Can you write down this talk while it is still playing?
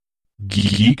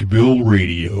Geekville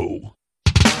Radio.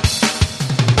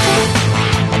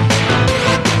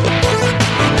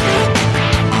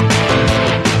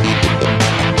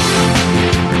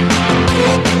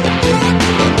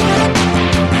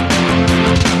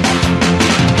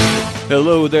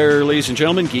 Hello there, ladies and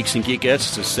gentlemen, geeks and geekettes.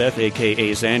 This is Seth,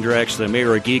 a.k.a. Zandrax, the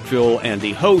mayor of Geekville and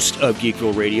the host of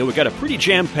Geekville Radio. We've got a pretty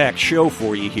jam-packed show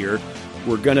for you here.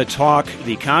 We're going to talk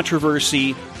the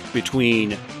controversy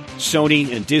between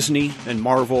Sony and Disney and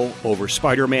Marvel over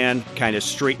Spider-Man, kind of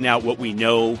straighten out what we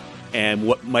know and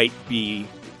what might be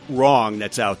wrong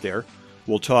that's out there.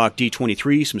 We'll talk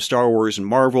D23, some Star Wars and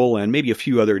Marvel, and maybe a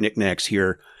few other knickknacks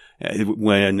here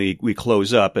when we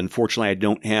close up. And fortunately, I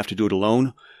don't have to do it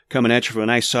alone. Coming at you from a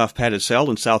nice soft padded cell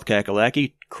in South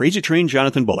Kakalaki, Crazy Train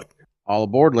Jonathan Bullock. All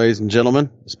aboard, ladies and gentlemen.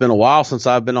 It's been a while since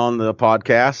I've been on the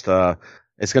podcast.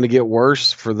 It's going to get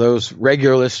worse for those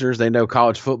regular listeners. They know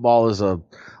college football is a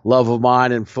love of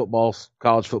mine, and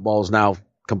college football is now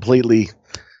completely,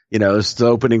 it's the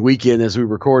opening weekend as we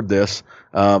record this.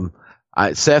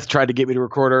 Seth tried to get me to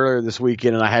record earlier this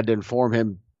weekend, and I had to inform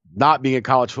him, not being a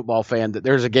college football fan, that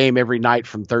there's a game every night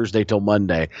from Thursday till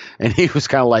Monday. And he was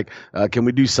kind of like, can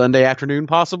we do Sunday afternoon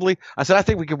possibly? I said, I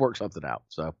think we can work something out.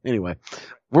 So anyway,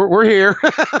 we're here.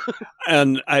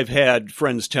 And I've had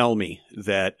friends tell me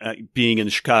that being in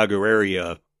the Chicago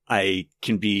area, I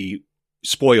can be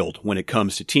spoiled when it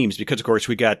comes to teams because, of course,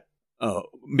 we got a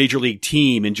major league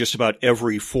team in just about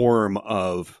every form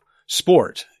of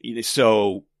sport.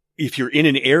 So if you're in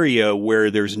an area where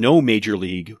there's no major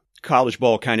league, college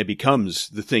ball kind of becomes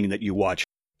the thing that you watch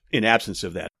in absence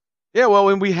of that. Yeah, well,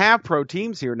 and we have pro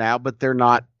teams here now, but they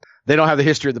don't have the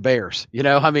history of the Bears.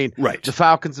 Right. The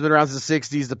Falcons have been around since the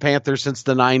 60s, the Panthers since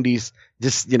the 90s.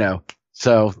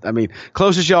 So,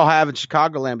 closest y'all have in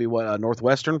Chicagoland be what,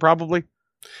 Northwestern probably?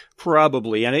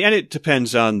 Probably. And it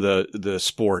depends on the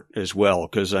sport as well,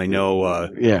 because I know,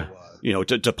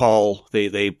 DePaul,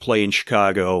 they play in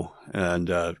Chicago,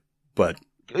 but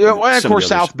of course,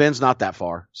 South Bend's not that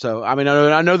far. So, I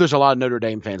know there's a lot of Notre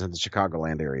Dame fans in the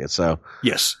Chicagoland area. So,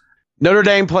 yes. Notre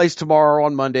Dame plays tomorrow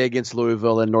on Monday against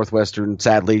Louisville, and Northwestern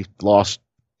sadly lost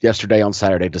yesterday on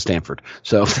Saturday to Stanford.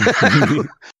 So,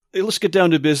 hey, let's get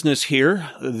down to business here.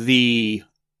 The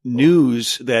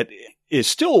news that is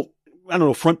still,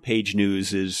 front page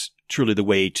news is truly the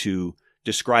way to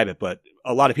describe it, but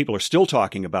a lot of people are still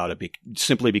talking about it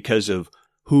simply because of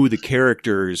who the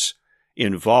characters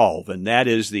involve, and that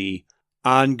is the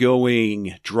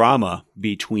ongoing drama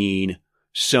between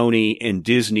Sony and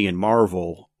Disney and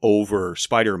Marvel over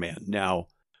Spider-Man. Now,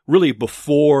 really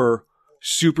before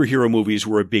superhero movies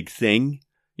were a big thing,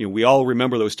 we all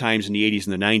remember those times in the 80s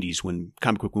and the 90s when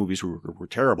comic book movies were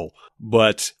terrible,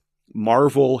 but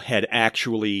Marvel had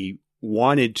actually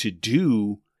wanted to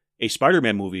do a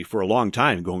Spider-Man movie for a long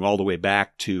time, going all the way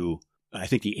back to I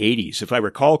think the 80s. If I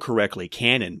recall correctly,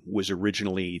 Canon was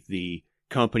originally the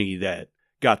company that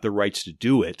got the rights to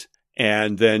do it.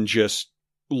 And then just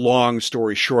long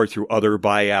story short, through other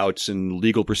buyouts and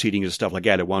legal proceedings and stuff like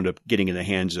that, it wound up getting in the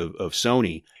hands of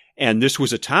Sony. And this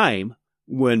was a time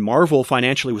when Marvel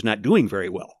financially was not doing very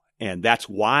well. And that's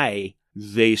why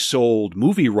they sold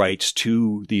movie rights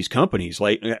to these companies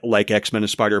like X-Men and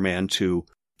Spider-Man to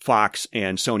Fox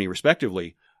and Sony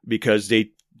respectively, because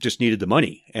they just needed the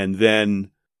money. And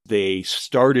then they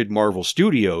started Marvel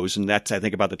Studios, and that's, I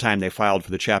think, about the time they filed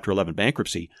for the Chapter 11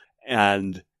 bankruptcy.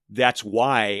 And that's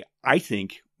why I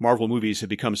think Marvel movies have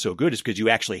become so good, is because you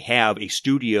actually have a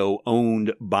studio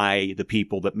owned by the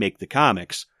people that make the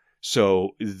comics.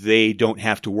 So they don't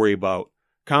have to worry about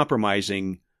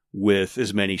compromising with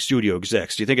as many studio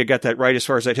execs. Do you think I got that right as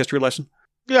far as that history lesson?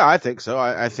 Yeah, I think so.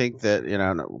 I think that,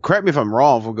 correct me if I'm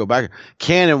wrong, if we'll go back.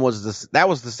 Canon was that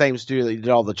was the same studio that did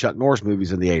all the Chuck Norris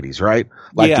movies in the 80s, right?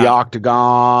 Like The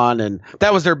Octagon, and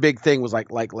that was their big thing, was like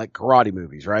karate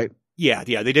movies, right? Yeah.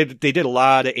 They did a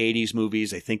lot of 80s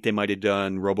movies. I think they might have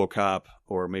done RoboCop,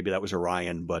 or maybe that was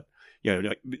Orion, but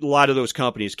a lot of those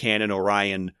companies, Canon,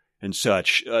 Orion, and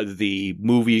such, the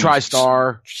movie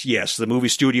TriStar. Yes, the movie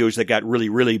studios that got really,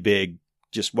 really big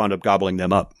just wound up gobbling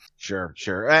them up. Sure.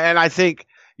 And I think,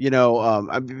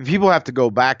 people have to go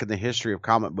back in the history of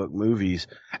comic book movies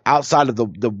outside of the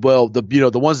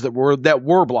ones that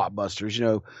were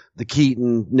blockbusters, the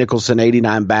Keaton, Nicholson,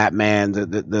 89 Batman,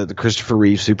 the Christopher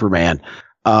Reeve Superman.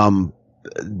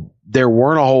 There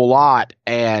weren't a whole lot.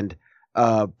 And,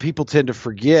 people tend to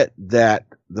forget that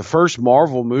the first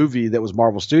Marvel movie that was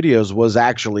Marvel Studios was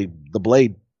actually the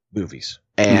Blade movies.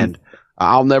 And,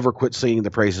 I'll never quit singing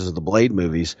the praises of the Blade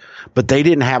movies, but they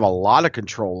didn't have a lot of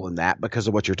control in that because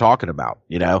of what you're talking about.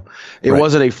 It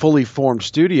wasn't a fully formed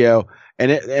studio,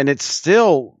 and it's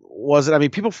still wasn't. I mean,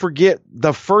 people forget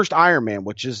the first Iron Man,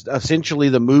 which is essentially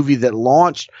the movie that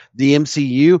launched the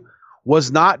MCU,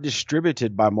 was not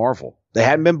distributed by Marvel. They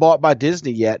hadn't been bought by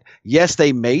Disney yet. Yes,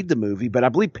 they made the movie, but I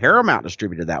believe Paramount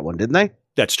distributed that one, didn't they?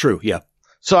 That's true. Yeah.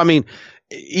 So, I mean,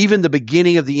 even the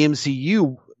beginning of the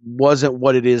MCU wasn't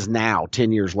what it is now,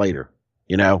 10 years later,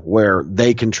 you know, where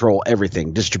they control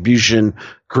everything, distribution,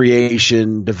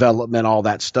 creation, development, all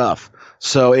that stuff.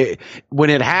 So when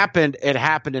it happened and it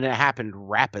happened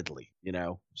rapidly, you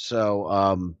know.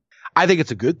 So I think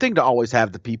it's a good thing to always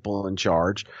have the people in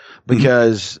charge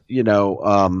because, you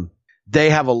know, they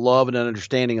have a love and an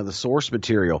understanding of the source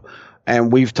material.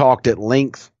 And we've talked at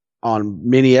length on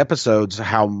many episodes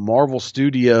how Marvel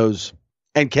Studios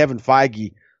and Kevin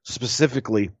Feige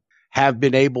specifically have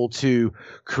been able to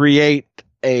create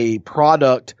a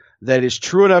product that is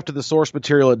true enough to the source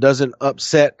material. It doesn't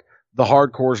upset the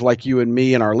hardcores like you and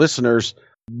me and our listeners,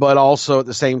 but also at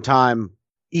the same time,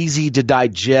 easy to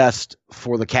digest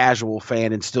for the casual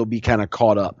fan and still be kind of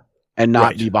caught up and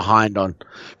not be behind on.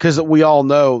 Because we all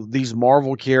know these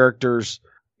Marvel characters,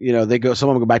 you know, some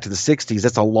of them go back to the 60s.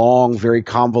 That's a long, very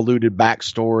convoluted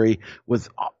backstory with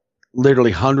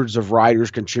literally hundreds of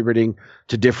writers contributing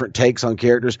to different takes on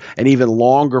characters, and even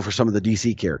longer for some of the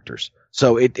DC characters.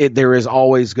 So there is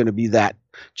always going to be that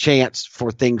chance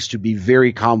for things to be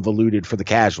very convoluted for the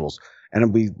casuals.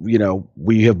 And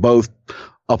we have both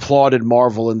applauded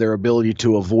Marvel in their ability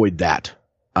to avoid that.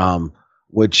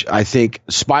 Which I think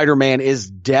Spider-Man is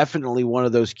definitely one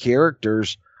of those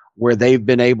characters where they've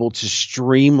been able to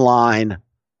streamline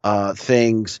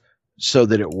things so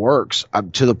that it works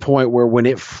to the point where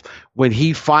when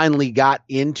he finally got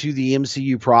into the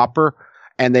MCU proper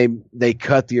and they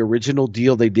cut the original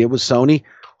deal they did with Sony,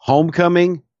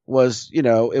 Homecoming was, you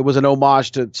know, it was an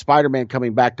homage to Spider-Man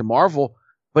coming back to Marvel,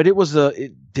 but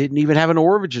it didn't even have an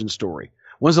origin story.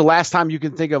 When's the last time you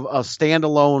can think of a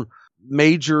standalone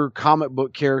major comic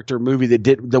book character movie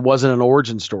that wasn't an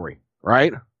origin story,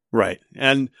 right? Right.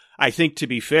 And I think, to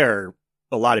be fair,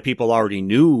 a lot of people already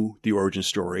knew the origin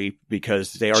story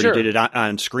because they already did it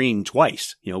on screen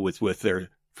twice, you know, with their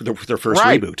first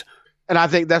reboot. And I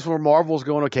think that's where Marvel's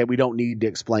going, okay, we don't need to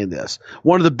explain this.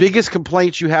 One of the biggest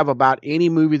complaints you have about any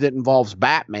movie that involves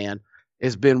Batman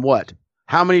has been what?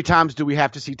 How many times do we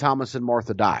have to see Thomas and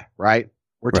Martha die, right?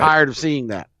 We're tired of seeing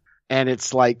that. And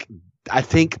it's like, I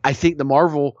think the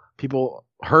Marvel people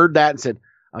heard that and said,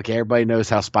 okay, everybody knows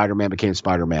how Spider-Man became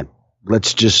Spider-Man.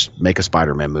 Let's just make a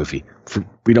Spider-Man movie.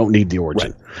 We don't need the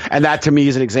origin. Right. And that to me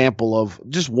is an example of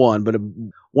just one, but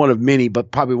one of many,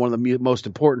 but probably one of the most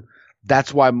important.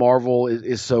 That's why Marvel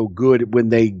is so good when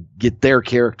they get their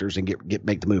characters and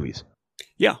make the movies.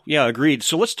 Yeah, agreed.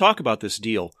 So let's talk about this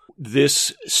deal.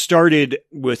 This started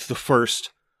with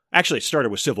it started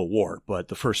with Civil War, but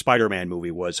the first Spider-Man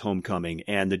movie was Homecoming.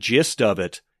 And the gist of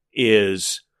it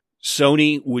is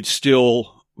Sony would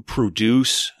still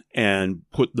produce and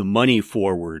put the money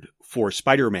forward for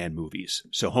Spider-Man movies.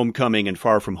 So Homecoming and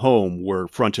Far From Home were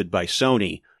fronted by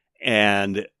Sony.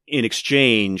 And in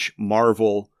exchange,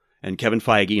 Marvel and Kevin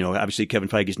Feige, you know, obviously Kevin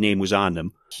Feige's name was on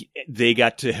them. They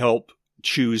got to help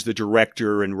choose the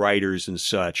director and writers and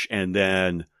such. And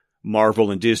then Marvel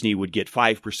and Disney would get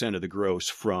 5% of the gross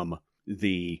from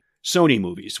the Sony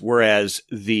movies. Whereas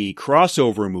the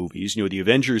crossover movies, you know, the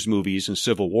Avengers movies and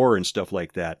Civil War and stuff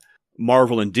like that,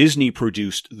 Marvel and Disney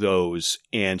produced those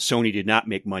and Sony did not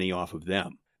make money off of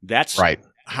them. That's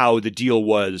how the deal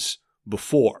was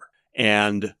before.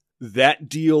 And that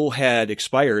deal had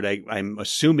expired. I'm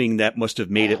assuming that must have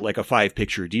made it like a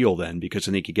 5-picture deal then, because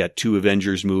I think you got 2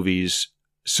 Avengers movies,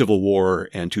 Civil War,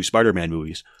 and 2 Spider-Man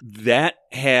movies. That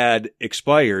had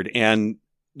expired, and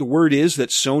the word is that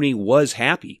Sony was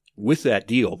happy with that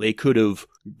deal. They could have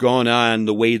gone on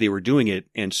the way they were doing it,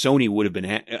 and Sony would have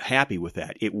been happy with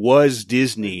that. It was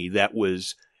Disney that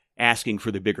was asking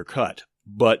for the bigger cut,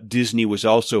 but Disney was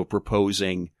also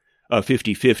proposing a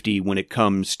 50-50 when it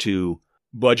comes to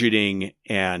budgeting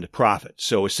and profit.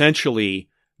 So essentially,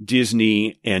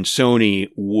 Disney and Sony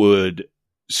would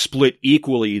split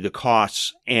equally the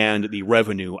costs and the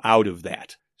revenue out of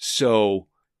that. So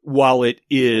while it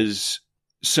is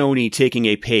Sony taking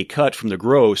a pay cut from the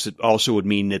gross, it also would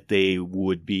mean that they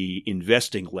would be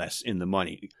investing less in the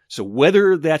money. So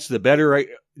whether that's the better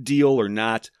deal or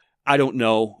not, I don't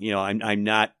know. You know, I'm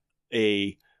not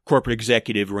a corporate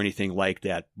executive or anything like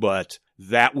that, but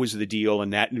that was the deal.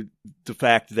 And that the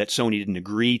fact that Sony didn't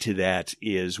agree to that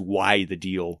is why the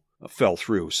deal fell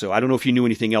through. So I don't know if you knew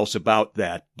anything else about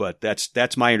that, but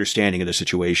that's my understanding of the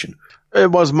situation.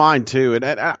 It was mine too.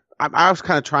 And I was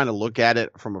kind of trying to look at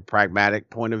it from a pragmatic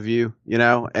point of view,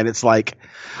 and it's like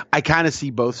I kind of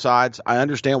see both sides. I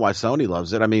understand why Sony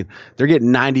loves it. I mean, they're getting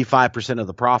 95% of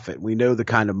the profit. We know the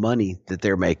kind of money that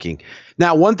they're making.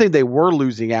 Now, one thing they were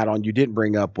losing out on, you didn't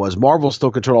bring up, was Marvel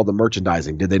still control all the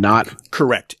merchandising, did they not?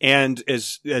 Correct. And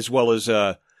as well as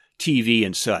TV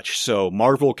and such. So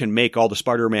Marvel can make all the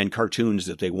Spider-Man cartoons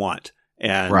that they want.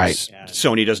 And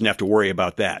Sony doesn't have to worry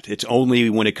about that. It's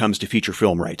only when it comes to feature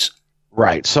film rights.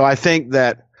 Right. So I think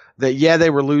that they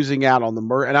were losing out on the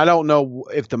and I don't know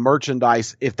if the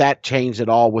merchandise, if that changed at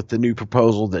all with the new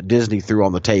proposal that Disney threw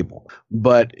on the table.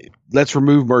 But let's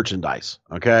remove merchandise.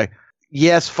 Okay.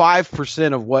 Yes,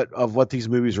 5% of what these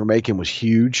movies were making was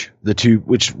huge. The two,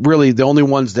 which really the only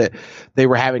ones that they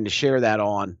were having to share that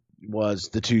on was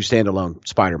the two standalone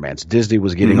Spider-Mans. Disney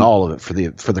was getting all of it for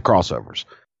the crossovers.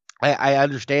 I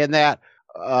understand that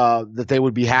they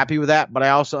would be happy with that, but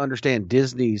I also understand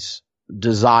Disney's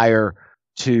desire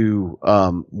to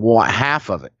want half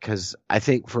of it, because I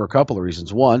think for a couple of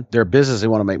reasons. One, they're a business, they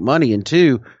want to make money, and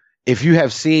two, if you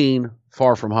have seen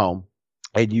Far From Home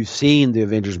and you've seen the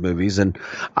Avengers movies, and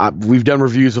we've done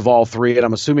reviews of all three, and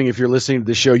I'm assuming if you're listening to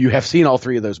the show, you have seen all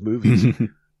three of those movies.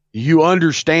 You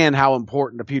understand how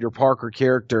important the Peter Parker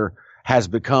character has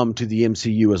become to the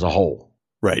MCU as a whole.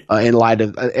 Right. In light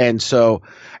of, and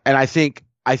I think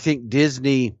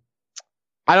Disney,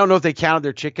 I don't know if they counted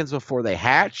their chickens before they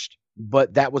hatched,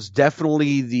 but that was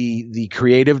definitely the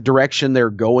creative direction they're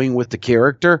going with the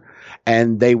character.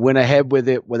 And they went ahead with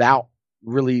it without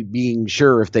really being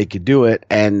sure if they could do it.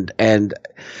 And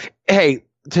hey,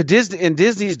 to Disney, in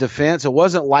Disney's defense, it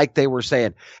wasn't like they were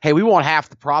saying, hey, we want half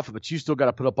the profit, but you still got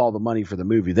to put up all the money for the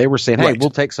movie. They were saying, hey, we'll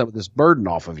take some of this burden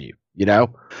off of you,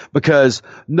 because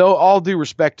all due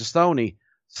respect to Sony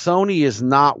is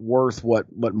not worth what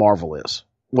Marvel is,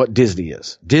 what Disney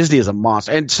is. Disney is a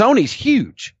monster, and Sony's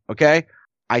huge. Okay.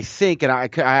 I think, and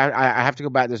I have to go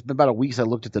back. There's been about a week since I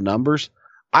looked at the numbers.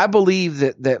 I believe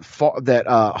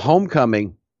that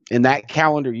Homecoming in that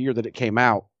calendar year that it came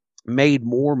out made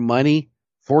more money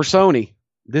for Sony.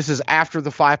 This is after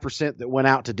the 5% that went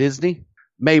out to Disney,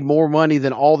 made more money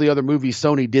than all the other movies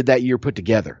Sony did that year put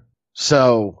together.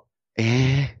 So,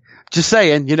 just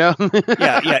saying, yeah,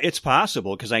 it's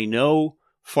possible, because I know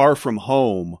Far From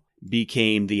Home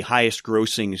became the highest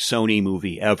grossing Sony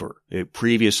movie ever. It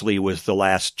previously was the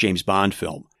last James Bond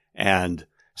film. And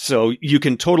so you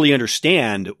can totally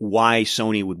understand why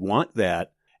Sony would want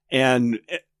that. And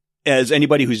as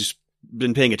anybody who's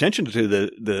been paying attention to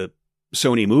the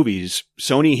Sony movies,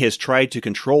 Sony has tried to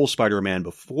control Spider-Man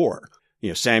before.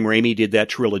 Sam Raimi did that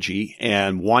trilogy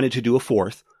and wanted to do a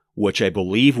fourth, which I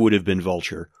believe would have been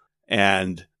Vulture.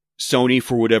 And Sony,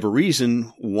 for whatever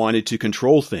reason, wanted to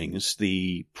control things.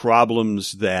 The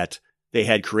problems that they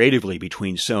had creatively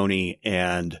between Sony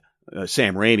and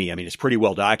Sam Raimi, I mean, it's pretty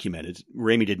well documented.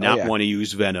 Raimi did not want to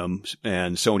use Venom,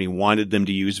 and Sony wanted them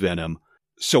to use Venom.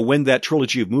 So when that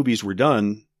trilogy of movies were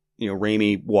done,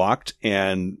 Raimi walked,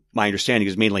 and my understanding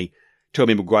is mainly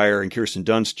Tobey Maguire and Kirsten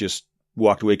Dunst just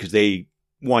walked away because they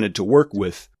wanted to work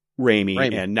with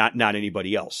Raimi. And not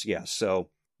anybody else. Yeah. So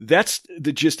that's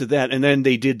the gist of that. And then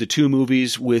they did the two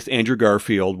movies with Andrew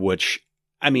Garfield, which,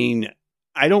 I mean,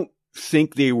 I don't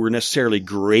think they were necessarily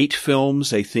great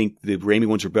films. I think the Raimi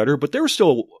ones were better, but there was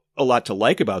still a lot to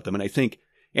like about them. And I think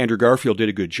Andrew Garfield did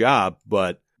a good job,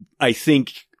 but I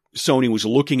think Sony was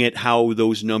looking at how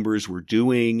those numbers were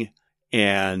doing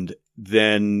and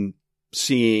then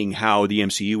seeing how the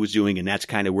MCU was doing, and that's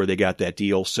kind of where they got that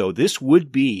deal. So this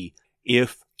would be,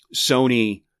 if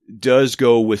Sony does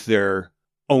go with their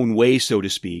own way, so to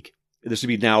speak, this would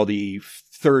be now the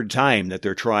third time that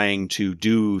they're trying to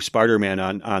do Spider-Man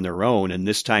on their own, and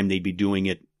this time they'd be doing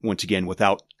it once again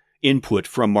without input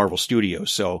from Marvel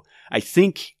Studios. So I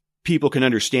think people can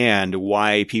understand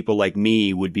why people like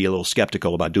me would be a little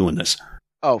skeptical about doing this.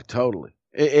 Oh, totally.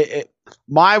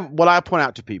 What I point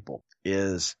out to people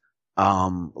is,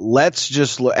 let's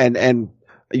just look, and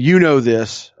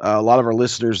this, a lot of our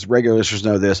listeners, regular listeners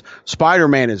know this.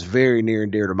 Spider-Man is very near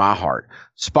and dear to my heart.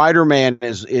 Spider-Man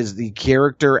is the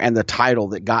character and the title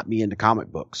that got me into comic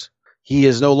books. He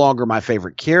is no longer my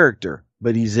favorite character,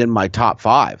 but he's in my top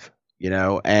 5,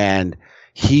 and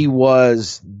he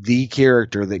was the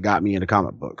character that got me into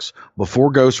comic books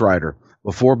before Ghost Rider,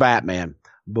 before Batman,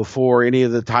 before any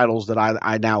of the titles that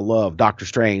I now love, Doctor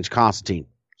Strange, Constantine.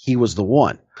 He was the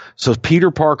one. So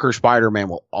Peter Parker Spider-Man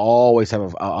will always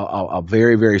have a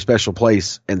very, very special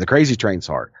place in the Crazy Train's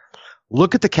heart.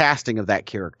 Look at the casting of that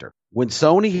character. When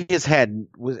Sony has had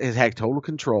total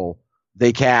control,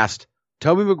 they cast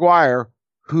Tobey Maguire,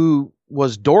 who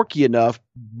was dorky enough,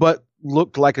 but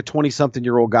looked like a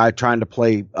 20-something-year-old guy trying to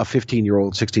play a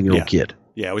 15-year-old, 16-year-old kid.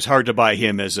 Yeah, it was hard to buy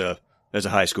him as a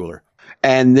high schooler.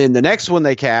 And then the next one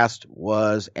they cast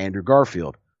was Andrew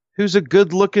Garfield, who's a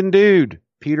good-looking dude.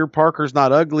 Peter Parker's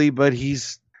not ugly, but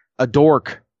he's a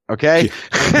dork. Okay.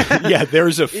 Yeah,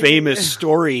 there's a famous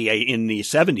story in the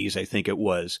 70s, I think it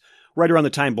was, right around the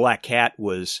time Black Cat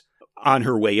was on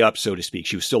her way up, so to speak.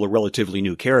 She was still a relatively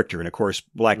new character. And of course,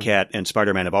 Black Cat and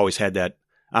Spider-Man have always had that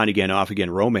on again, off again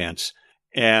romance.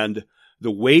 And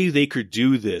the way they could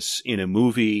do this in a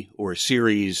movie or a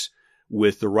series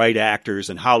with the right actors,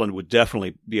 and Holland would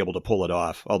definitely be able to pull it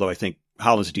off. Although I think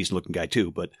Holland's a decent looking guy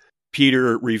too, but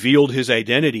Peter revealed his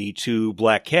identity to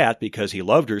Black Cat because he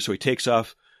loved her. So he takes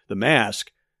off the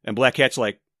mask, and Black Cat's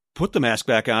like, put the mask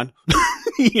back on.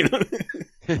 You know?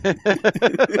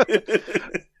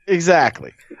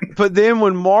 Exactly. But then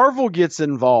when Marvel gets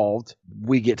involved,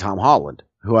 we get Tom Holland,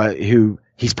 who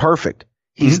he's perfect.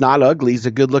 He's not ugly. He's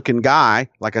a good looking guy.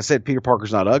 Like I said, Peter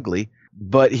Parker's not ugly,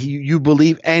 but you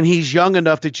believe, and he's young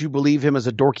enough that you believe him as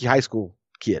a dorky high school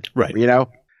kid. Right. You know?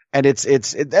 And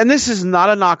and this is not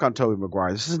a knock on Tobey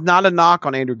Maguire. This is not a knock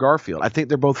on Andrew Garfield. I think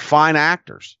they're both fine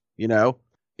actors. You know,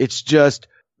 it's just,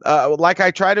 like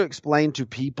I try to explain to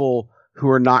people who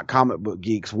are not comic book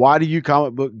geeks. Why do you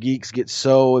comic book geeks get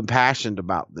so impassioned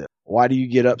about this? Why do you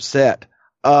get upset?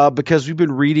 Because we've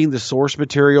been reading the source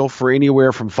material for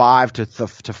anywhere from 5 to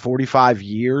 45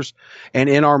 years. And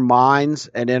in our minds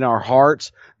and in our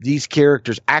hearts, these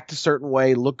characters act a certain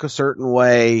way, look a certain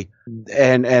way,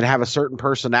 and have a certain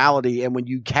personality. And when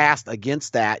you cast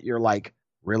against that, you're like,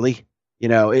 really? You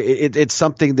know, it's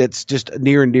something that's just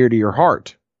near and dear to your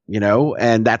heart, you know,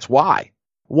 and that's why.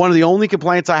 One of the only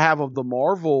complaints I have of the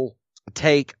Marvel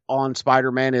take on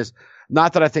Spider-Man is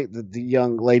not that I think that the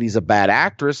young lady's a bad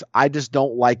actress. I just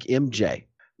don't like MJ.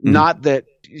 Not that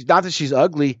she's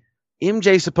ugly.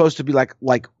 MJ's supposed to be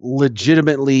like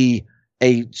legitimately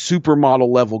a supermodel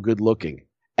level good looking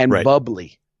and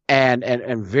bubbly and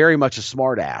very much a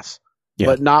smart ass,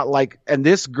 but not like, and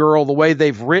this girl, the way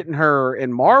they've written her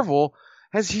in Marvel,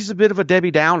 she's a bit of a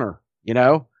Debbie Downer, you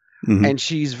know? And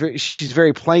she's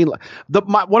very plain.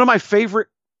 One of my favorite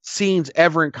scenes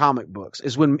ever in comic books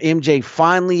is when MJ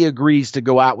finally agrees to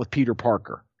go out with Peter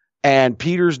Parker, and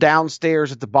Peter's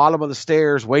downstairs at the bottom of the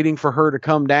stairs waiting for her to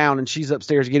come down, and she's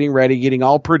upstairs getting ready, getting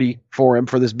all pretty for him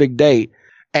for this big date.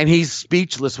 And he's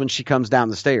speechless when she comes down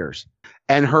the stairs.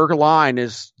 And her line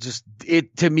is just,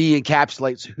 it to me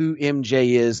encapsulates who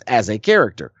MJ is as a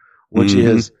character, which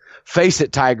is, face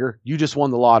it, Tiger, you just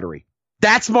won the lottery.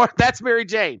 That's Mary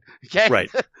Jane. Okay. Right.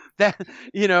 That,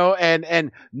 you know,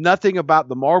 and nothing about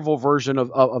the Marvel version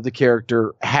of the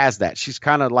character has that. She's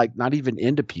kind of like not even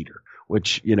into Peter,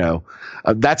 which, you know,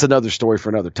 that's another story for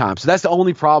another time. So that's the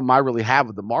only problem I really have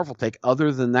with the Marvel take.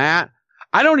 Other than that,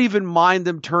 I don't even mind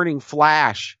them turning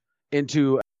Flash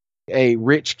into a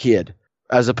rich kid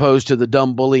as opposed to the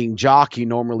dumb bullying jock he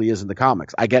normally is in the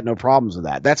comics. I get no problems with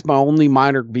that. That's my only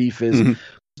minor beef is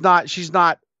she's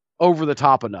not over the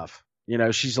top enough. You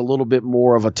know, she's a little bit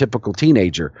more of a typical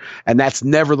teenager, and that's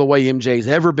never the way MJ's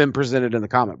ever been presented in the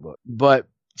comic book. But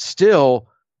still,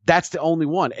 that's the only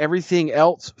one. Everything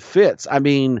else fits. I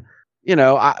mean, you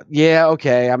know,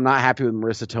 okay. I'm not happy with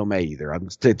Marissa Tomei either.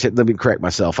 Let me correct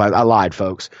myself. I lied,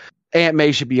 folks. Aunt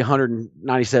May should be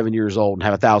 197 years old and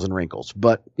have 1,000 wrinkles.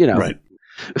 But, you know,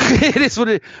 it is what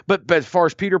it. But as far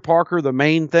as Peter Parker, the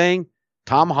main thing,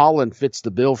 Tom Holland fits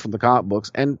the bill from the comic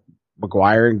books, and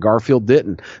Maguire and Garfield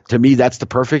didn't. To me, that's the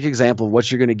perfect example of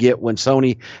what you're going to get when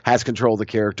Sony has control of the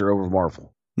character over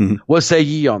Marvel. What say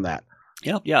ye on that?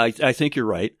 Yeah, I think you're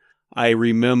right. I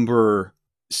remember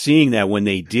seeing that when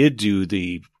they did do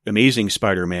the Amazing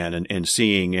Spider-Man and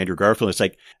seeing Andrew Garfield. It's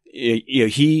like, you know,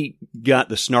 he got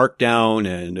the snark down,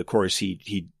 and of course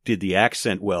he did the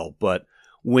accent well. But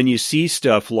when you see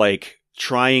stuff like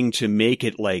trying to make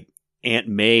it like Aunt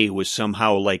May was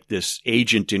somehow like this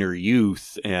agent in her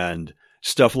youth and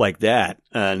stuff like that.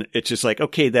 And it's just like,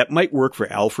 okay, that might work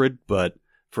for Alfred, but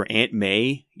for Aunt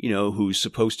May, you know, who's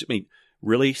supposed to be,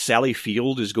 really, Sally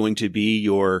Field is going to be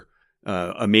your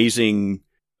amazing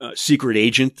secret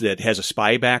agent that has a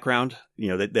spy background. You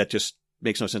know, that just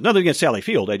makes no sense. Nothing against Sally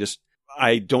Field.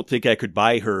 I don't think I could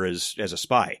buy her as a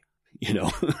spy, you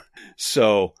know?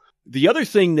 So the other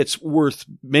thing that's worth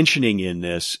mentioning in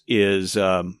this is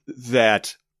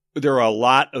that there are a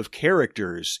lot of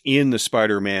characters in the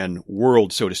Spider-Man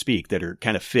world, so to speak, that are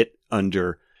kind of fit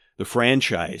under the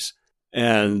franchise.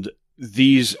 And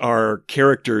these are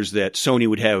characters that Sony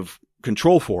would have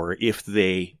control for if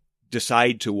they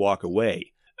decide to walk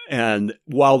away. And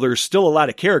while there's still a lot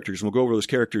of characters, and we'll go over those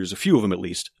characters, a few of them at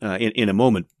least, in a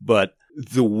moment, but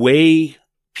the way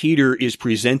Peter is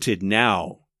presented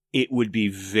now, it would be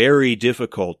very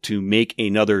difficult to make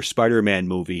another Spider-Man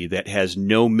movie that has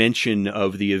no mention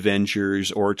of the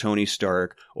Avengers or Tony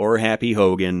Stark or Happy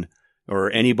Hogan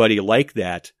or anybody like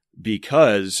that,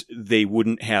 because they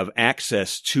wouldn't have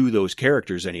access to those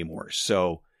characters anymore.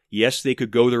 So yes, they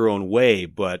could go their own way,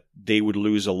 but they would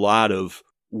lose a lot of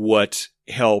what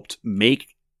helped make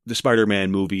the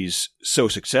Spider-Man movies so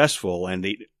successful. And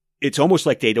it's almost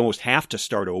like they'd almost have to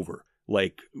start over,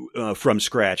 like from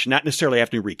scratch. Not necessarily have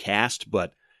to recast,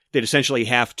 but they'd essentially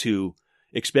have to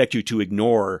expect you to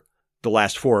ignore the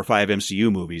last 4 or 5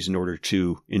 MCU movies in order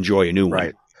to enjoy a new one.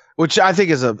 Right. Which I think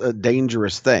is a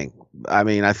dangerous thing. I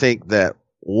mean, I think that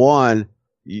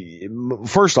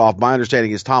first off, my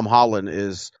understanding is Tom Holland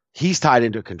he's tied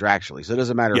into it contractually. So it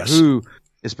doesn't matter who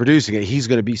is producing it. He's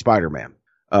going to be Spider-Man.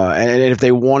 And if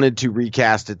they wanted to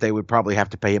recast it, they would probably have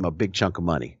to pay him a big chunk of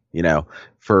money,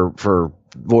 for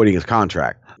voiding his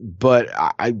contract. But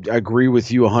I agree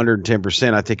with you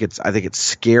 110%. I think it's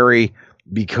scary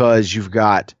because you've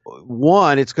got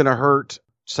it's going to hurt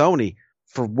Sony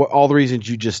for all the reasons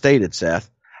you just stated, Seth.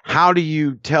 How do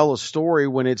you tell a story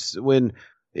when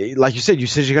like you said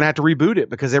you're going to have to reboot it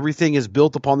because everything is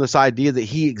built upon this idea that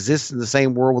he exists in the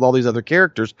same world with all these other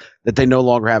characters that they no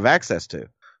longer have access to.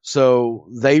 So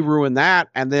they ruin that.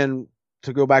 And then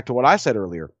to go back to what I said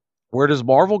earlier, where does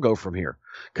Marvel go from here?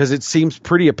 Because it seems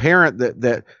pretty apparent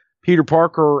that Peter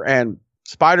Parker and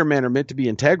Spider-Man are meant to be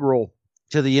integral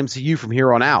to the MCU from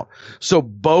here on out. So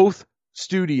both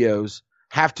studios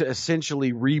have to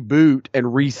essentially reboot and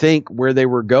rethink where they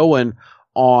were going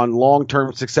on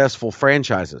long-term successful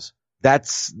franchises.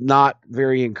 That's not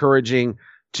very encouraging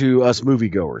to us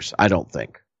moviegoers, I don't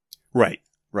think. Right,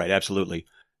 absolutely.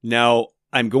 Now,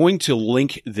 I'm going to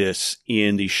link this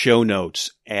in the show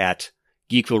notes at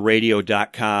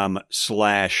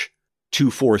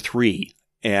geekvilleradio.com/243.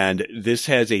 And this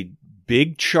has a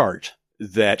big chart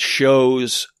that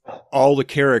shows all the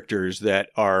characters that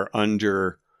are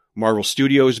under Marvel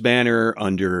Studios banner,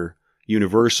 under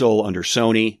Universal, under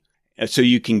Sony. So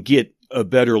you can get a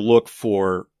better look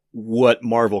for what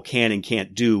Marvel can and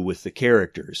can't do with the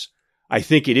characters. I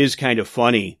think it is kind of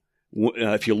funny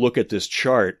if you look at this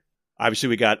chart. Obviously,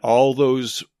 we got all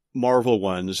those Marvel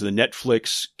ones. The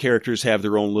Netflix characters have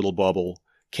their own little bubble.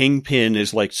 Kingpin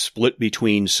is like split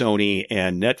between Sony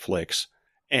and Netflix.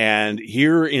 And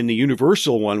here in the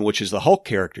Universal one, which is the Hulk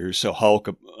characters, so Hulk,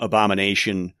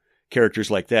 Abomination, characters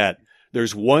like that,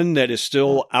 there's one that is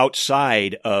still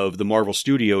outside of the Marvel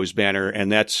Studios banner, and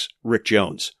that's Rick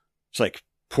Jones. It's like,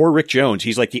 poor Rick Jones.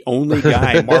 He's like the only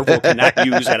guy Marvel cannot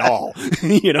use at all,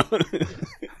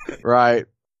 Right.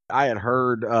 I had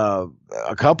heard a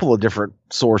couple of different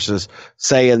sources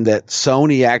saying that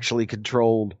Sony actually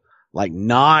controlled like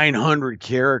 900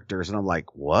 characters. And I'm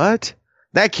like, what?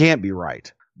 That can't be right.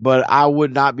 But I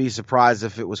would not be surprised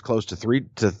if it was close to three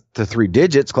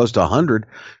digits, close to 100.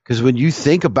 Because when you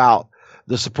think about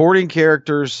the supporting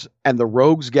characters and the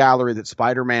rogues gallery that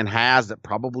Spider-Man has that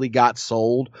probably got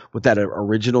sold with that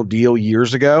original deal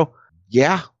years ago.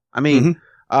 Yeah. I mean,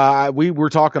 we were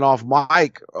talking off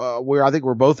mic where I think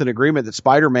we're both in agreement that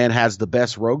Spider-Man has the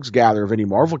best rogues gallery of any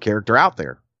Marvel character out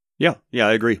there. Yeah,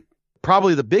 I agree.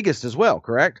 Probably the biggest as well,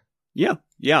 correct? Yeah.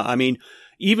 I mean,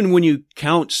 even when you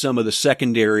count some of the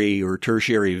secondary or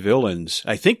tertiary villains,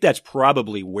 I think that's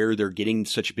probably where they're getting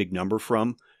such a big number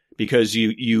from, because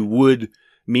you would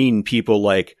mean people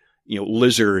like,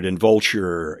 Lizard and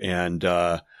Vulture and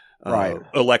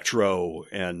Electro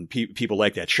and people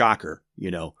like that, Shocker,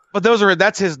 But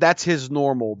that's his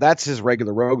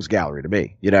regular rogues gallery to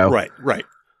me, Right.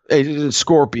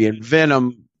 Scorpion,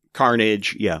 Venom,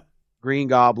 Carnage, yeah. Green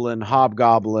Goblin,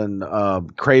 Hobgoblin,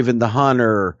 Kraven the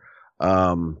Hunter,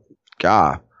 I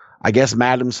guess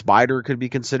Madam Spider could be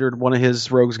considered one of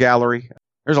his rogues gallery.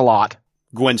 There's a lot.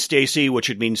 Gwen Stacy, which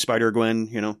would mean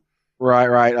Spider-Gwen,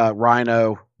 Right.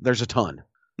 Rhino. There's a ton.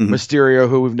 Mm-hmm. Mysterio,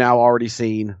 who we've now already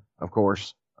seen, of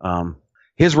course.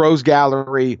 His rogues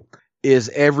gallery is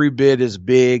every bit as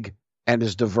big and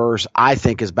as diverse, I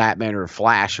think, as Batman or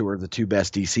Flash, who are the two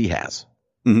best DC has.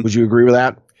 Mm-hmm. Would you agree with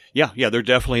that? Yeah, they're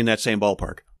definitely in that same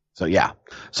ballpark. So yeah,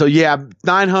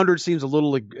 900 seems a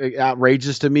little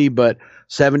outrageous to me, but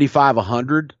 75,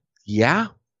 100, yeah,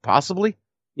 possibly,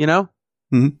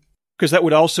 Mm-hmm. Because that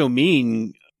would also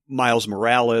mean Miles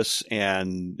Morales,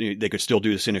 and they could still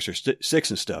do the Sinister Six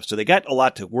and stuff. So they got a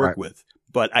lot to work with.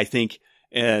 But I think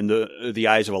in the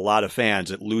eyes of a lot of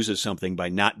fans, it loses something by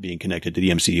not being connected to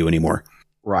the MCU anymore.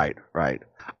 Right.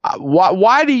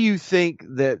 Why do you think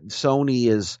that Sony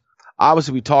is,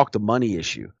 obviously we talked the money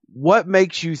issue. What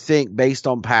makes you think, based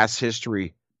on past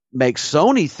history, makes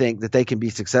Sony think that they can be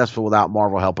successful without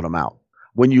Marvel helping them out.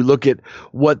 When you look at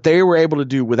what they were able to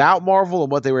do without Marvel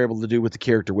and what they were able to do with the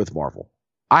character with Marvel.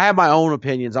 I have my own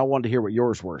opinions. I wanted to hear what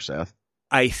yours were, Seth.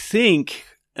 I think,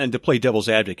 and to play devil's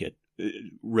advocate,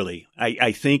 really,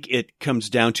 I think it comes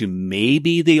down to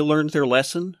maybe they learned their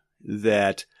lesson,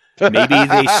 that maybe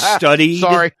they studied.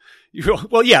 Sorry.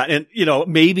 Well, yeah. And,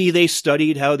 maybe they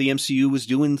studied how the MCU was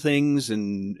doing things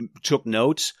and took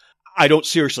notes. I don't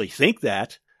seriously think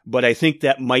that, but I think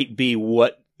that might be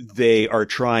what they are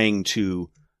trying to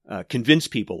convince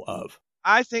people of.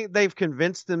 I think they've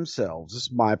convinced themselves, this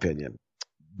is my opinion,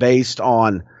 based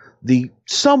on the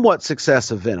somewhat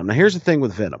success of Venom. Now, here's the thing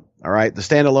with Venom, all right? The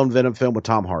standalone Venom film with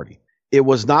Tom Hardy. It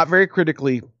was not very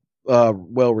critically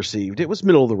well received. It was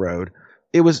middle of the road.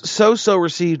 It was so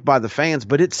received by the fans,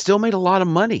 but it still made a lot of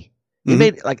money. It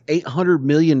made like $800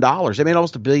 million. It made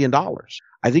almost $1 billion.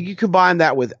 I think you combine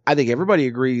that with, I think everybody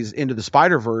agrees, Into the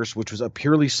Spider-Verse, which was a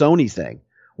purely Sony thing,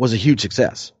 was a huge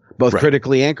success, both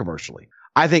critically and commercially.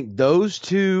 I think those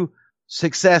two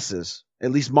successes,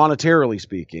 at least monetarily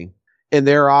speaking, in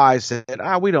their eyes said,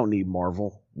 we don't need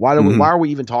Marvel. Why are we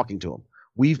even talking to them?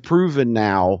 We've proven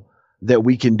now that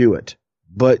we can do it.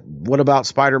 But what about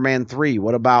Spider-Man 3?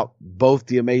 What about both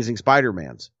the Amazing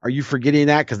Spider-Mans? Are you forgetting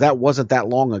that? Because that wasn't that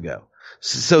long ago.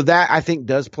 So that, I think,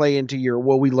 does play into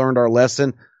we learned our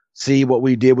lesson. See what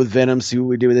we did with Venom. See what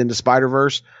we did with Into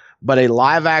Spider-Verse. But a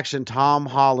live-action Tom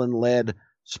Holland-led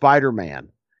Spider-Man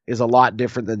is a lot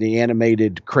different than the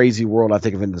animated crazy world I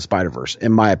think of Into the Spider-Verse,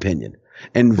 in my opinion.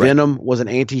 And Venom was an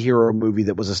anti-hero movie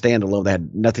that was a standalone that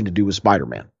had nothing to do with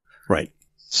Spider-Man. Right.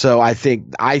 So I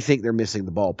think they're missing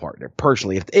the ballpark there,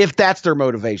 personally, if that's their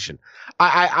motivation.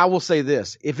 I will say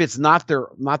this: if it's not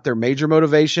their major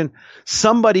motivation,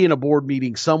 somebody in a board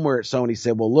meeting somewhere at Sony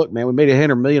said, "Well, look, man, we made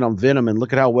 $100 million on Venom, and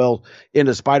look at how well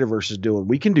Into Spider-Verse is doing.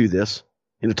 We can do this."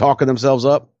 Talking themselves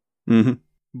up. Mm-hmm.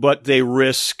 But they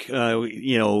risk,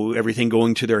 everything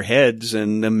going to their heads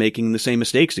and them making the same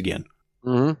mistakes again.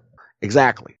 Mm-hmm.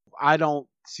 Exactly. I don't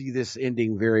see this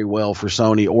ending very well for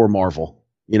Sony or Marvel.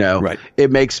 Right.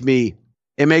 It makes me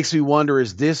wonder,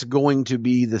 is this going to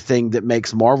be the thing that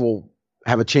makes Marvel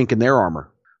have a chink in their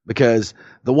armor? Because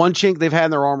the one chink they've had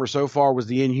in their armor so far was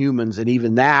the Inhumans, and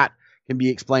even that can be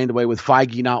explained away with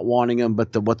Feige not wanting them.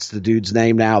 But what's the dude's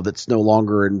name now that's no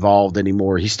longer involved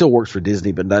anymore? He still works for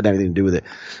Disney, but doesn't have anything to do with it.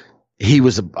 He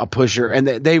was a pusher, and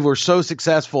they were so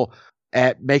successful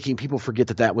at making people forget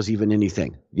that was even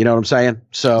anything. You know what I'm saying?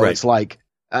 So It's like,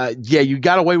 you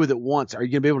got away with it once. Are you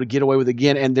going to be able to get away with it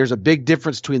again? And there's a big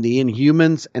difference between the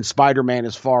Inhumans and Spider-Man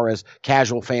as far as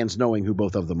casual fans knowing who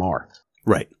both of them are.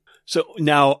 Right. So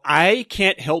now I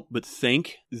can't help but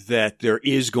think that there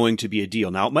is going to be a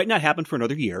deal. Now, it might not happen for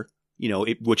another year,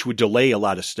 which would delay a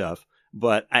lot of stuff.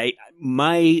 But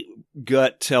my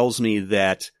gut tells me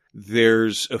that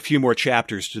there's a few more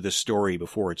chapters to this story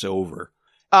before it's over.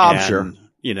 I'm sure.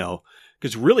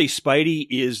 Because really, Spidey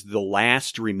is the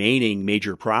last remaining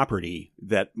major property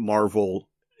that Marvel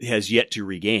has yet to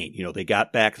regain. They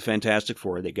got back the Fantastic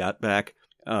Four, they got back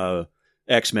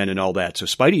X-Men and all that. So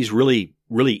Spidey's really,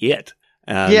 really it.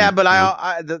 But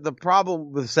the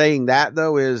problem with saying that,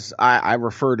 though, is I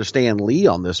refer to Stan Lee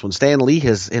on this one. Stan Lee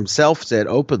has himself said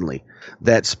openly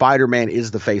that Spider-Man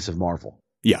is the face of Marvel.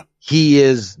 Yeah. He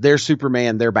is their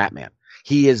Superman, their Batman.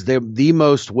 He is the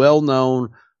most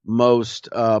well-known, most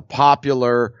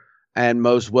popular, and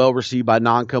most well-received by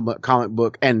non-comic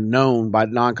book and known by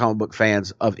non-comic book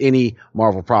fans of any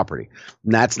Marvel property.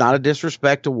 And that's not a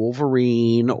disrespect to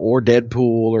Wolverine or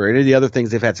Deadpool or any of the other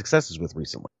things they've had successes with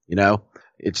recently.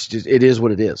 It's just, it is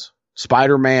what it is.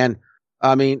 Spider-Man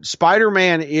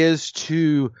is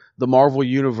to the Marvel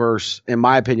universe, in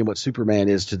my opinion, what Superman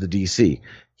is to the DC.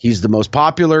 He's the most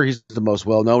popular, he's the most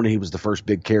well-known, and he was the first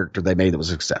big character they made that was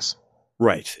a success.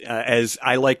 Right. As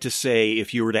I like to say,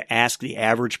 if you were to ask the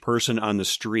average person on the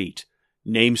street,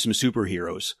 name some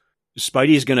superheroes,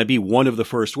 Spidey is going to be one of the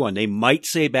first one. They might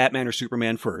say Batman or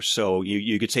Superman first, so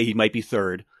you could say he might be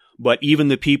third. But even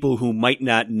the people who might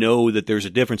not know that there's a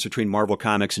difference between Marvel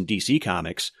Comics and DC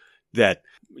Comics, that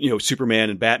Superman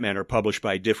and Batman are published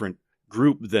by a different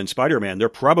group than Spider-Man, they're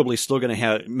probably still going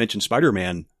to mention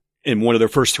Spider-Man in one of their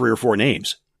first 3 or 4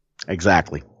 names.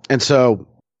 Exactly. And so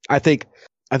I think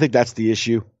that's the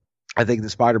issue. I think that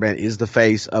Spider-Man is the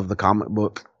face of the comic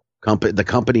book the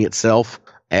company itself.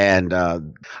 And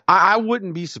I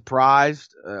wouldn't be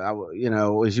surprised,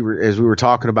 as we were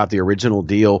talking about the original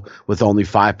deal with only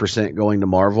 5% going to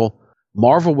Marvel.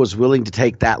 Marvel was willing to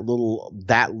take that little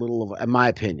of, in my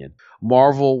opinion,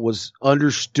 Marvel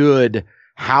understood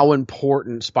how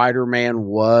important Spider-Man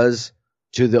was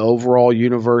to the overall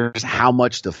universe, how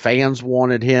much the fans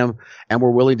wanted him, and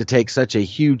were willing to take such a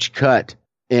huge cut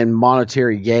in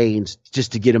monetary gains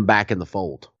just to get him back in the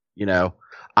fold. You know,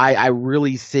 I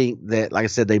really think that, like I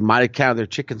said, they might have counted their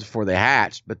chickens before they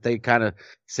hatched, but they kind of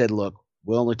said, look,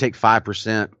 we'll only take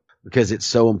 5% because it's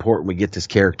so important we get this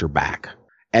character back.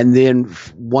 And then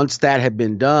once that had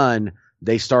been done,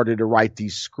 they started to write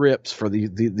these scripts for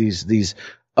these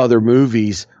other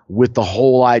movies with the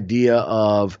whole idea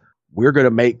of, we're going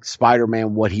to make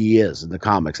Spider-Man what he is in the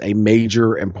comics, a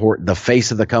major important, the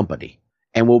face of the company.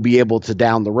 And we'll be able to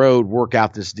down the road work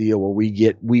out this deal where we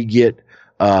get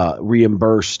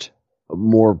reimbursed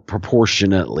more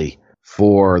proportionately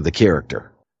for the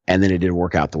character. And then it didn't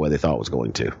work out the way they thought it was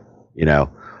going to, you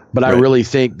know. But right. I really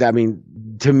think that, I mean,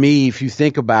 to me, if you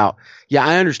think about, yeah,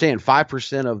 I understand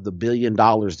 5% of the $1 billion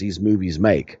these movies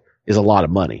make is a lot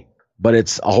of money, but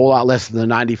it's a whole lot less than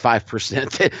the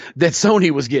 95% that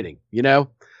Sony was getting, you know?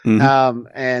 Mm-hmm.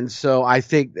 And so I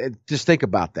think, just think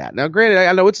about that. Now, granted,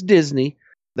 I know it's Disney.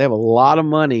 They have a lot of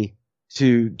money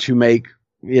to make,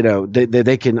 you know,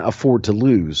 they can afford to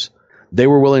lose. They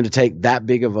were willing to take that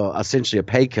big of essentially a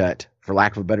pay cut, for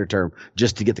lack of a better term,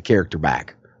 just to get the character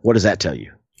back. What does that tell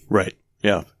you? Right.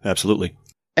 Yeah, absolutely.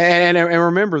 And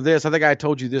remember this, I think I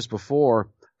told you this before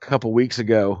a couple weeks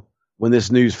ago when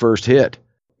this news first hit.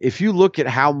 If you look at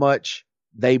how much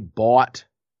they bought,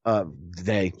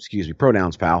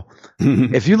 pronouns, pal.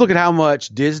 If you look at how much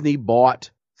Disney bought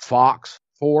Fox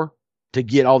for to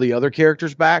get all the other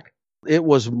characters back, it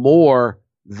was more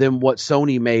than what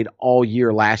Sony made all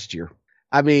year last year.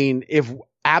 I mean, if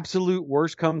absolute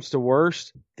worst comes to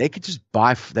worst, they could just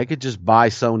buy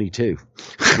Sony too.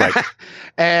 Right.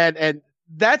 and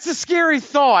that's a scary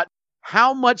thought.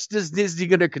 How much does Disney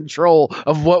going to control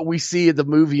of what we see in the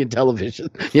movie and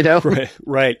television? You know?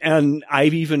 Right. And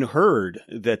I've even heard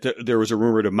that there was a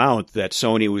rumored amount that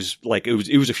Sony was like, it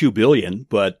was a few billion,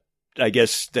 but I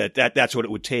guess that's what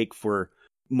it would take for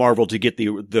Marvel to get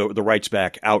the rights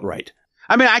back outright.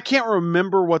 I mean, I can't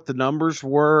remember what the numbers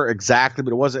were exactly,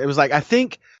 but it was like, I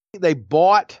think they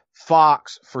bought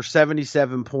Fox for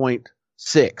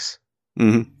 77.6.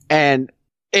 Mm-hmm. And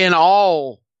in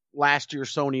all, last year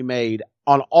Sony made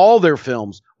on all their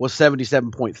films was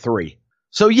 77.3.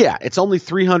 So yeah, it's only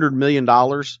 $300 million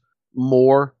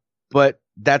more, but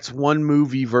that's one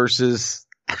movie versus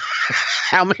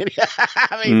how many?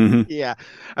 I mean, mm-hmm. Yeah.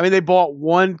 I mean, they bought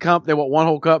one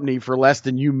whole company for less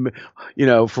than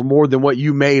for more than what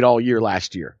you made all year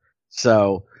last year.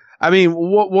 So, I mean,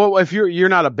 what if you're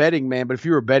not a betting man, but if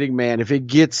you're a betting man, if it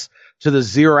gets to the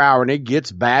 0 hour and it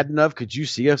gets bad enough, could you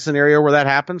see a scenario where that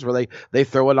happens, where they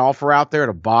throw an offer out there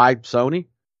to buy Sony?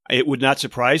 It would not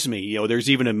surprise me. You know, there's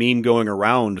even a meme going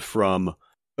around from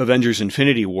Avengers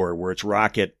Infinity War where it's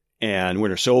Rocket and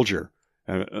Winter Soldier.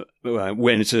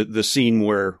 When it's the scene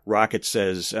where Rocket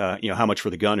says, how much for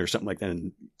the gun or something like that.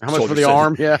 And how much for the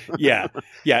arm? Yeah.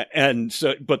 Yeah. And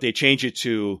so, but they change it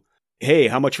to, hey,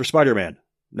 how much for Spider-Man?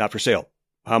 Not for sale.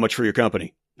 How much for your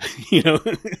company? You know?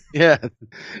 Yeah.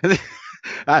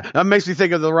 That makes me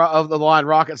think of the line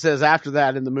Rocket says after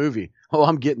that in the movie. Oh,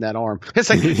 I'm getting that arm. It's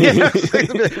like,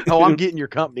 oh, I'm getting your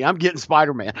company. I'm getting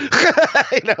Spider-Man.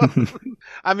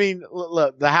 I mean,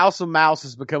 look, the House of Mouse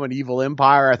has become an evil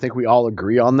empire. I think we all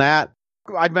agree on that.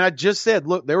 I mean, I just said,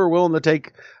 look, they were willing to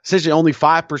take essentially only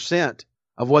 5%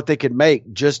 of what they could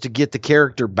make just to get the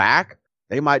character back.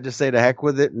 They might just say to heck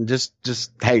with it and just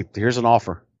hey, here's an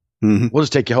offer. Mm-hmm. We'll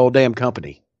just take your whole damn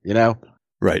company, you know?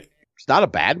 Right. It's not a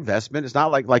bad investment. It's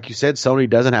not like you said, Sony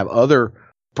doesn't have other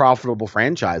profitable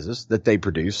franchises that they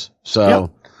produce.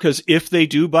 So, because if they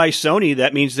do buy Sony,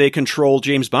 that means they control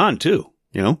James Bond too,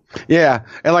 you know? Yeah.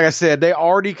 And like I said, they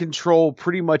already control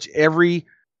pretty much every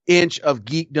inch of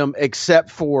geekdom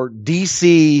except for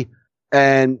DC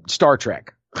and Star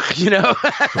Trek, you know?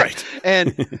 Right.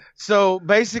 And so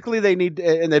basically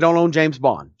and they don't own James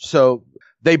Bond. So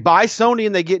they buy Sony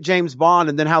and they get James Bond,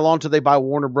 and then how long till they buy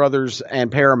Warner Brothers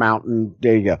and Paramount, and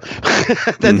there you go. Then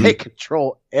mm-hmm. They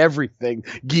control everything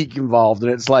geek involved,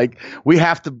 and it's like we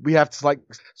have to like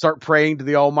start praying to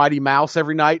the almighty mouse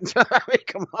every night. I mean,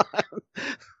 come on.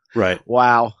 Right.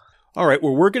 Wow. All right.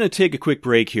 Well, we're going to take a quick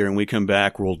break here, and we come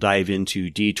back. We'll dive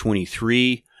into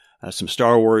D23, some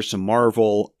Star Wars, some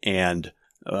Marvel, and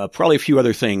probably a few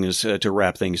other things to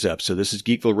wrap things up. So this is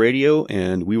Geekville Radio,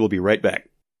 and we will be right back.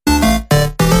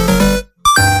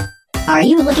 Are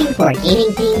you looking for a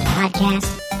gaming-themed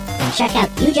podcast? Then check out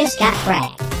You Just Got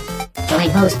Fragged. Join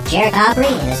host Jarek Aubrey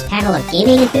and his panel of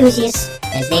gaming enthusiasts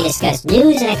as they discuss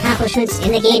news and accomplishments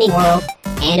in the gaming world,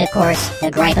 and of course, the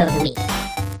gripe of the week.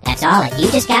 That's all at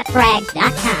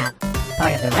YouJustGotFragged.com,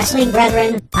 part of the Wrestling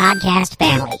Brethren podcast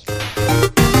family.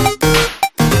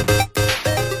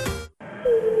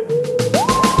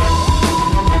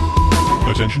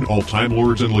 Attention all Time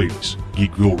Lords and ladies.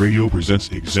 Geekville Radio presents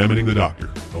Examining the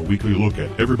Doctor, a weekly look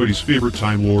at everybody's favorite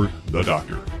Time Lord, the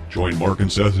Doctor. Join Mark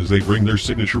and Seth as they bring their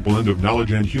signature blend of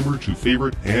knowledge and humor to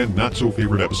favorite and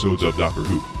not-so-favorite episodes of Doctor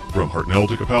Who. From Hartnell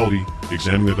to Capaldi,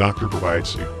 Examining the Doctor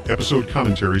provides episode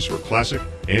commentaries for classic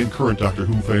and current Doctor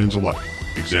Who fans alike.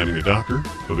 Examining the Doctor,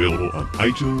 available on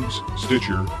iTunes,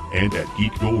 Stitcher, and at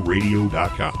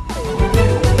geekvilleradio.com.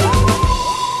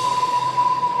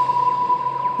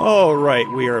 All right,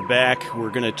 we are back.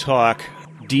 We're going to talk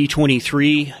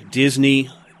D23, Disney,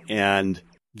 and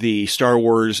the Star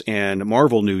Wars and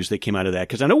Marvel news that came out of that.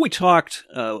 Because I know we talked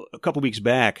a couple weeks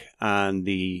back on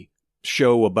the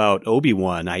show about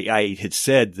Obi-Wan. I had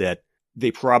said that they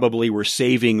probably were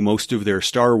saving most of their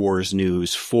Star Wars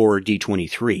news for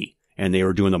D23, and they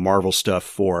were doing the Marvel stuff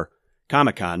for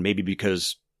Comic-Con, maybe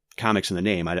because comics in the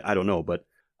name. I don't know, but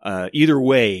either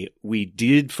way, we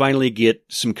did finally get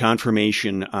some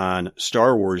confirmation on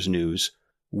Star Wars news.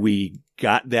 We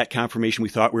got that confirmation we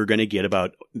thought we were going to get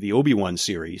about the Obi-Wan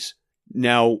series.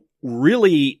 Now,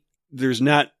 really, there's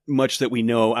not much that we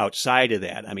know outside of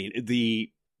that. I mean,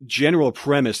 the general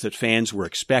premise that fans were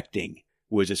expecting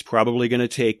was it's probably going to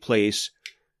take place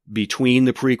between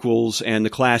the prequels and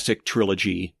the classic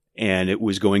trilogy, and it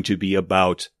was going to be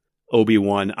about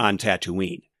Obi-Wan on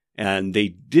Tatooine. And they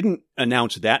didn't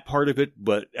announce that part of it,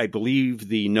 but I believe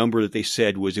the number that they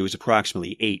said was it was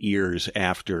approximately 8 years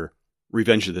after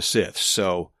Revenge of the Sith.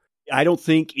 So I don't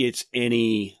think it's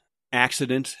any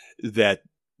accident that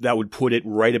would put it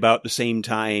right about the same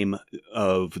time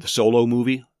of the Solo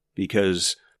movie,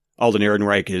 because Alden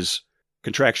Ehrenreich is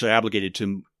contractually obligated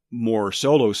to more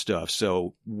Solo stuff.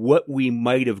 So what we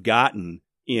might have gotten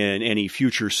in any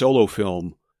future Solo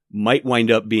film might wind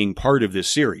up being part of this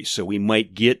series. So we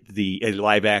might get a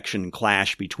live-action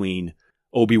clash between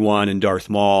Obi-Wan and Darth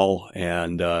Maul,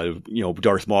 and,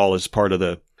 Darth Maul is part of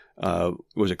the,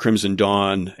 was it Crimson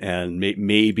Dawn, and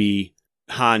maybe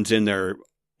Han's in there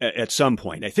at some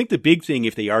point. I think the big thing,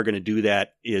 if they are going to do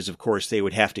that, is, of course, they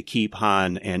would have to keep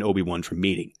Han and Obi-Wan from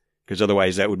meeting, because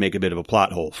otherwise that would make a bit of a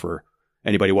plot hole for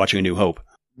anybody watching A New Hope.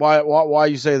 Why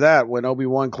you say that when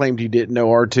Obi-Wan claimed he didn't know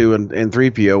R2 and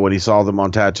 3PO when he saw them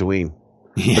on Tatooine?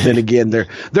 Yeah. But then again, there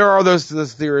are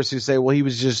those theorists who say, well, he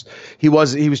was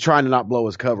trying to not blow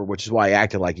his cover, which is why he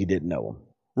acted like he didn't know him.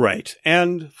 Right.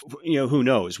 And, who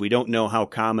knows? We don't know how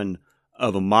common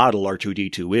of a model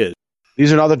R2-D2 is.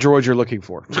 These are not the droids you're looking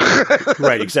for.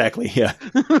 Right, exactly. Yeah.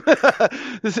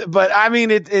 But I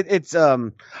mean, it's, I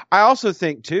also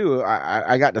think too,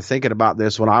 I got to thinking about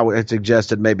this when I had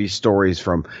suggested maybe stories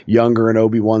from younger in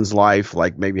Obi-Wan's life,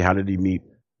 like maybe how did he meet,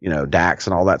 Dax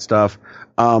and all that stuff.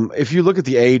 If you look at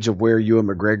the age of where Ewan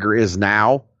McGregor is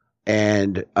now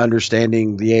and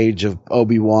understanding the age of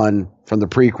Obi-Wan from the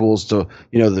prequels to,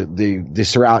 the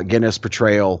Sir Alec Guinness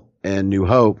portrayal in New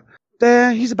Hope,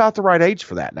 he's about the right age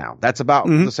for that now. That's about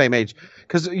the same age.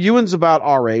 Because Ewan's about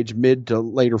our age, mid to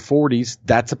later 40s.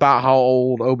 That's about how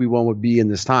old Obi-Wan would be in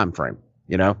this time frame,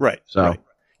 Right. So, right.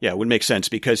 Yeah, it would make sense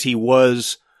because he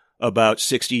was about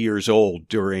 60 years old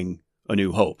during A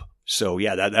New Hope. So,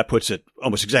 yeah, that puts it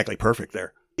almost exactly perfect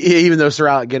there. Even though Sir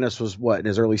Alec Guinness was, in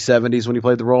his early 70s when he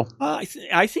played the role? I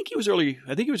think he was early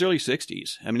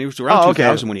 60s. I mean, it was around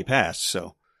 2000 when he passed,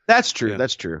 so. That's true. Yeah.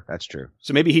 That's true.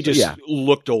 So maybe he just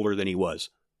looked older than he was.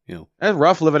 It's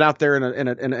rough living out there in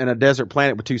a desert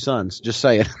planet with two suns. Just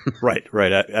saying. Right.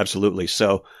 Absolutely.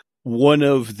 So one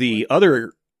of the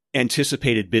other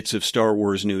anticipated bits of Star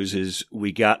Wars news is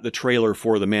we got the trailer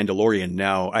for The Mandalorian.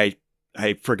 Now, I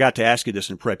forgot to ask you this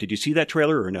in prep. Did you see that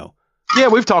trailer or no? Yeah,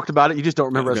 we've talked about it. You just don't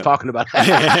remember us talking about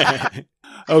it.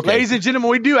 Okay. Ladies and gentlemen,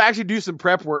 we do actually do some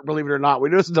prep work, believe it or not. We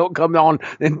just don't come on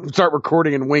and start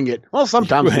recording and wing it. Well,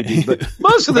 sometimes we do, but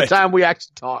most of the time we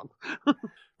actually talk.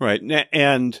 Right.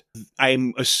 And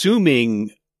I'm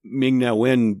assuming Ming-Na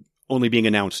Wen only being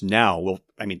announced now. Well,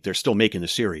 I mean, they're still making the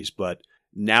series, but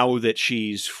now that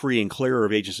she's free and clear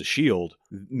of Agents of S.H.I.E.L.D.,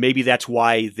 maybe that's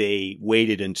why they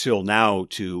waited until now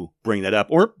to bring that up.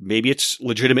 Or maybe it's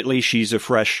legitimately she's a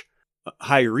fresh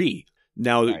hiree.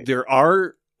 Now, There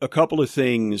are a couple of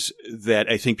things that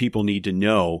I think people need to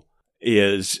know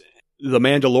is The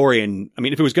Mandalorian. I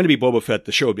mean, if it was going to be Boba Fett,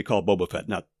 the show would be called Boba Fett,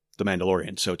 not The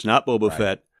Mandalorian. So it's not Boba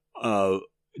Fett.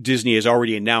 Disney has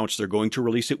already announced they're going to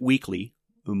release it weekly,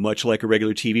 much like a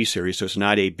regular TV series. So it's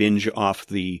not a binge off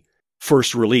the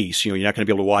first release. You're not going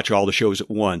to be able to watch all the shows at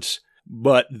once.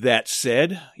 But that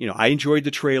said, I enjoyed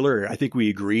the trailer. I think we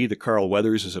agree that Carl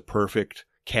Weathers is a perfect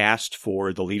cast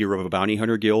for the leader of a bounty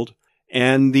hunter guild.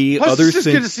 And the Plus, other it's just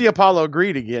thing, good to see Apollo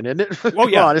Creed again, isn't it? Oh,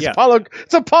 yeah, It's yeah.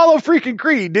 It's Apollo freaking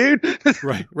Creed, dude.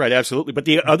 right, absolutely. But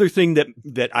the other thing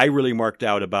that I really marked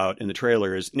out about in the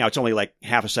trailer is, now it's only like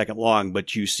half a second long,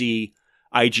 but you see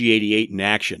IG-88 in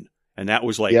action. And that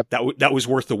was like, that was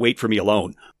worth the wait for me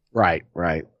alone. Right.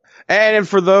 And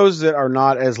for those that are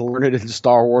not as learned in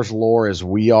Star Wars lore as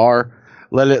we are,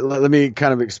 let me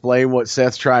kind of explain what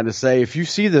Seth's trying to say. If you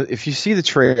see the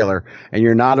trailer and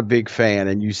you're not a big fan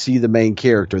and you see the main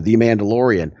character, the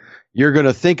Mandalorian, you're going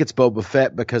to think it's Boba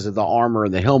Fett because of the armor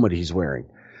and the helmet he's wearing.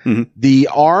 Mm-hmm. The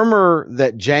armor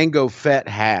that Jango Fett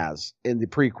has in the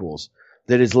prequels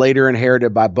that is later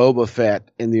inherited by Boba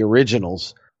Fett in the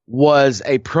originals was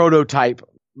a prototype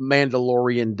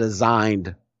Mandalorian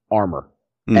designed armor.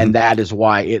 Mm-hmm. And that is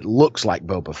why it looks like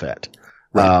Boba Fett.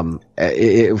 Right.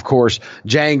 Of course,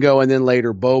 Jango and then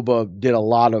later Boba did a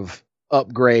lot of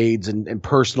upgrades and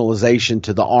personalization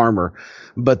to the armor,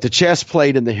 but the chest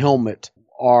plate and the helmet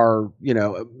are,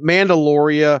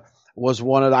 Mandalorian was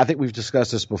I think we've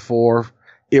discussed this before.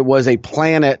 It was a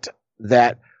planet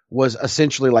that was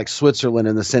essentially like Switzerland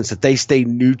in the sense that they stayed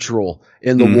neutral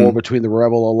in the war between the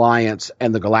Rebel Alliance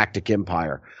and the Galactic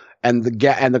Empire. And the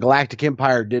Galactic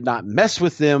Empire did not mess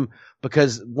with them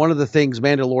because one of the things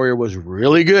Mandalorian was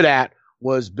really good at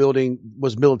was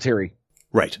military.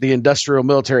 Right. The industrial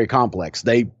military complex.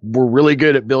 They were really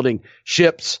good at building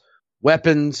ships,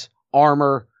 weapons,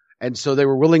 armor. And so they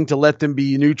were willing to let them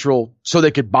be neutral so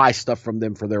they could buy stuff from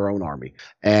them for their own army.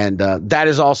 And that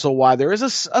is also why there is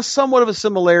a somewhat of a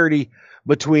similarity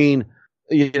between,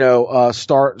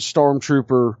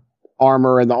 Stormtrooper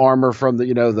armor and the armor from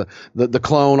the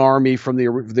clone army from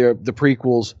the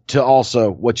prequels to also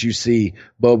what you see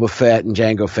Boba Fett and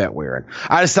Jango Fett wearing.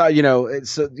 I just thought,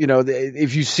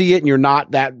 if you see it and you're not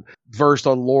that versed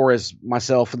on lore as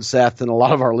myself and Seth and a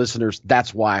lot of our listeners,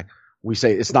 that's why we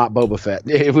say it's not Boba Fett.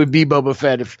 It would be Boba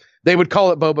Fett if they would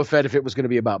call it Boba Fett if it was going to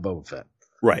be about Boba Fett.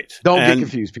 Right. Don't get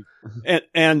confused, people.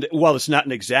 And while it's not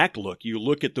an exact look, you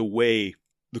look at the way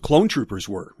the clone troopers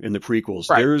were in the prequels.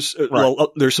 Right.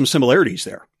 There's some similarities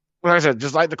there. Like I said,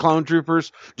 just like the clone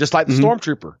troopers, just like the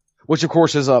stormtrooper, which of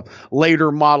course is a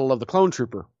later model of the clone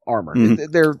trooper armor.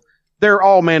 Mm-hmm. They're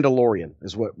all Mandalorian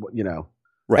is what.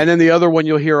 Right. And then the other one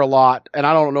you'll hear a lot, and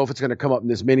I don't know if it's going to come up in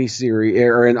this miniseries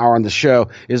or on the show,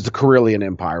 is the Corellian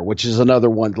Empire, which is another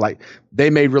one. Like they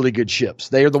made really good ships.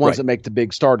 They are the ones that make the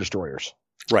big Star Destroyers.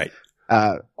 Right.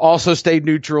 Also stayed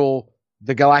neutral.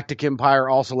 The Galactic Empire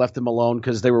also left them alone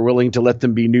because they were willing to let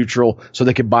them be neutral so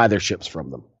they could buy their ships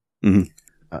from them. Mm-hmm.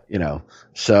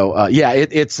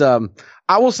 It's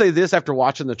I will say this after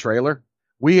watching the trailer,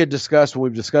 we've discussed the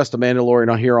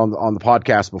Mandalorian here on the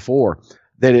podcast before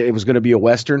that it was going to be a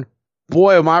Western.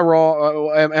 Boy, am I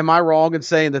wrong? Am I wrong in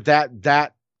saying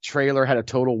that trailer had a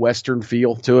total Western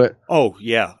feel to it? Oh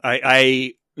yeah.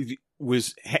 I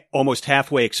was almost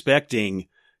halfway expecting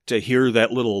to hear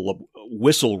that little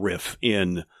whistle riff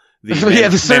in the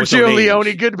the Sergio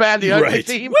Leone Good Bad the Ugly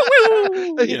theme.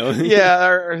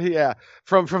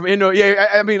 From Ennio.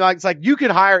 I mean, like it's like you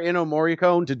could hire Ennio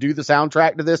Morricone to do the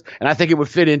soundtrack to this, and I think it would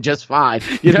fit in just fine.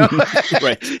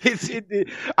 Right.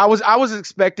 I was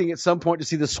expecting at some point to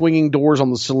see the swinging doors on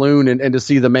the saloon and to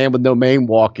see the man with no name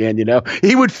walk in.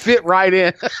 He would fit right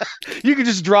in. You could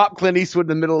just drop Clint Eastwood in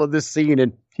the middle of this scene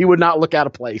and he would not look out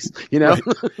of place. Right.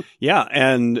 Yeah,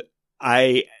 and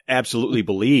I absolutely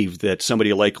believe that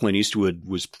somebody like Clint Eastwood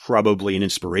was probably an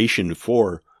inspiration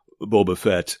for Boba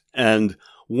Fett. And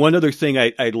one other thing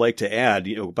I'd like to add,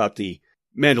 about the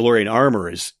Mandalorian armor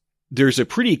is there's a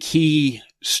pretty key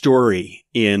story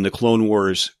in the Clone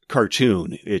Wars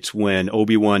cartoon. It's when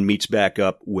Obi-Wan meets back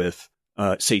up with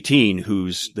Satine,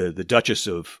 who's the Duchess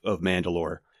of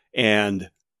Mandalore. And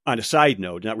on a side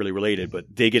note, not really related, but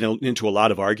they get into a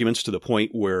lot of arguments to the point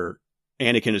where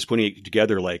Anakin is putting it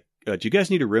together like, do you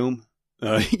guys need a room?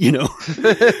 But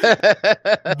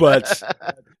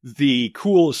the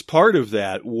coolest part of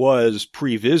that was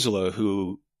Pre Vizsla,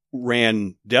 who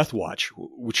ran Death Watch,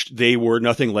 which they were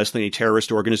nothing less than a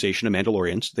terrorist organization of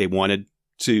Mandalorians. They wanted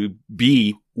to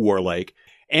be warlike.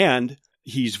 And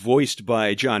he's voiced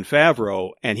by Jon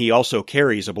Favreau, and he also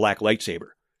carries a black lightsaber.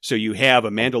 So you have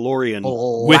a Mandalorian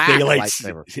with a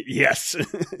lightsaber. Yes.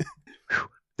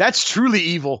 That's truly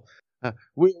evil.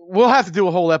 We'll have to do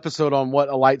a whole episode on what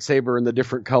a lightsaber and the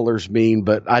different colors mean,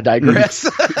 but I digress.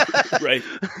 Right.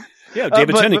 Yeah,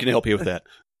 David Tennant can help you with that.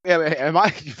 Yeah,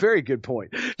 very good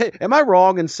point. Hey, am I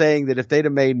wrong in saying that if they'd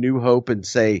have made New Hope in,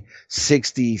 say,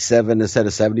 67 instead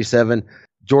of 77,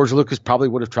 George Lucas probably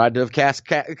would have tried to have cast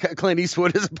Clint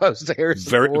Eastwood as opposed to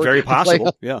Harrison Ford? Very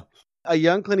possible, yeah. A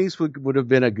young Clint Eastwood would have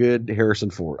been a good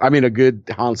Harrison Ford. I mean, a good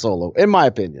Han Solo, in my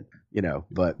opinion.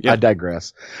 but Yeah. I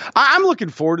digress. I'm looking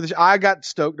forward to this. I got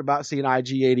stoked about seeing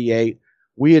IG-88.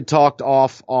 We had talked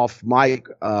off mic.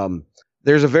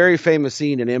 There's a very famous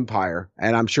scene in Empire,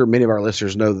 and I'm sure many of our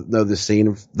listeners know this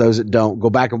scene. Those that don't,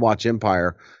 go back and watch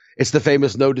Empire. It's the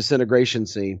famous no disintegration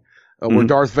scene where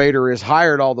Darth Vader has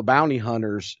hired all the bounty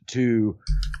hunters to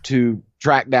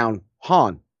track down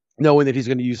Han, knowing that he's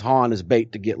going to use Han as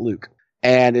bait to get Luke.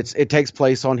 And it takes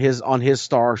place on his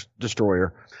Star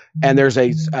Destroyer. And there's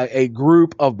a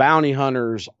group of bounty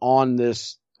hunters on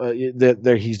this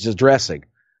that he's addressing.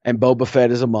 And Boba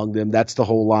Fett is among them. That's the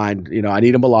whole line. I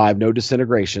need him alive, no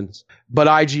disintegrations. But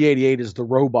IG-88 is the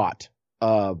robot,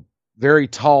 very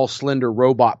tall, slender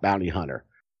robot bounty hunter.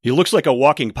 He looks like a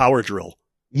walking power drill.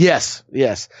 Yes.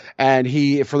 And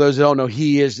for those that don't know,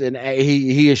 he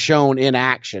is shown in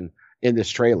action in this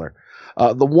trailer.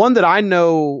 The one that I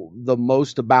know the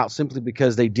most about, simply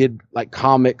because they did like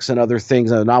comics and other things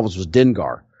and novels, was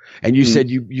Dengar. And you said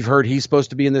you've heard he's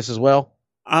supposed to be in this as well?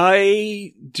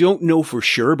 I don't know for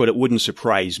sure, but it wouldn't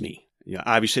surprise me.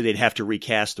 Obviously, they'd have to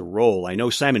recast the role. I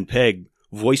know Simon Pegg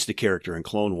voiced the character in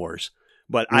Clone Wars,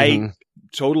 but I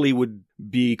totally would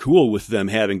be cool with them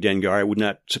having Dengar. It would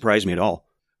not surprise me at all.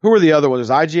 Who were the other ones?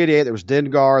 There's IG-88, there was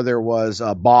Dengar, there was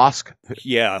Bosk.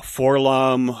 Yeah,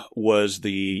 Forlom was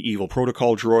the evil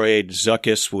protocol droid.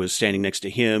 Zuckuss was standing next to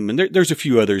him, and there's a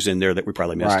few others in there that we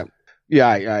probably missed. Right.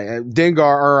 Yeah. Dengar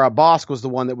or Bosk was the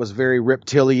one that was very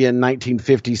reptilian,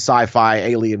 1950s sci-fi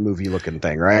alien movie looking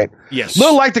thing, right? Yes.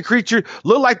 Look like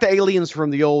the aliens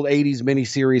from the old 80s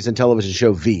miniseries and television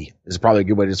show V is probably a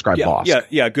good way to describe Bosk.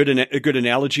 Yeah. A good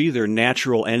analogy. They're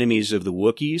natural enemies of the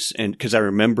Wookiees, and because I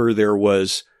remember there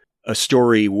was a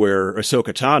story where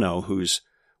Ahsoka Tano, who's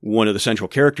one of the central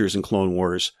characters in Clone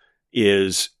Wars,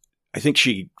 I think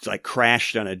she like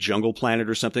crashed on a jungle planet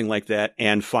or something like that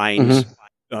and finds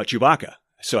Chewbacca.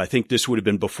 So I think this would have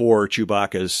been before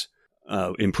Chewbacca's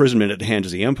imprisonment at the hands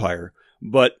of the Empire.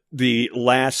 But the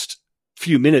last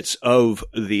few minutes of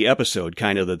the episode,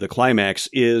 kind of the climax,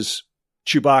 is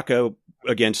Chewbacca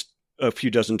against a few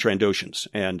dozen Trandoshans.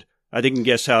 And I think you can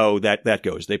guess how that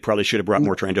goes. They probably should have brought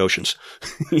more Trandoshans.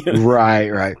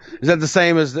 Right. Is that the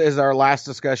same as our last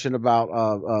discussion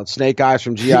about Snake Eyes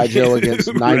from G.I. Joe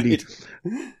against 90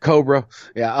 Cobra?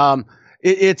 Yeah.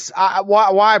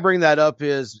 Why I bring that up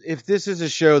is, if this is a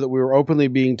show that we were openly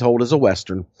being told is a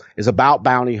Western, is about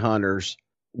bounty hunters,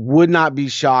 would not be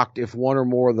shocked if one or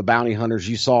more of the bounty hunters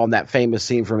you saw in that famous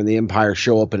scene from The Empire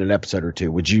show up in an episode or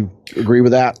two. Would you agree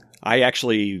with that? I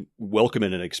actually welcome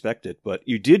it and expect it, but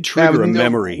you did trigger a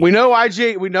memory. We know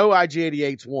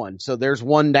IG-88's one, so there's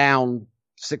one down,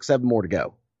 6, 7 more to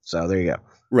go. So there you go.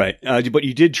 Right. But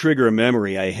you did trigger a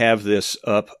memory. I have this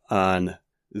up on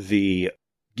the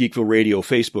Geekville Radio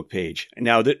Facebook page.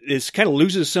 Now, this kind of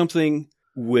loses something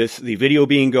with the video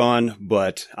being gone,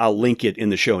 but I'll link it in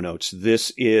the show notes.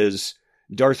 This is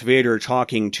Darth Vader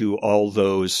talking to all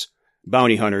those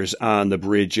bounty hunters on the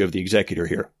bridge of the Executor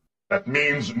here. That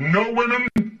means no women,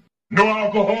 no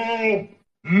alcohol,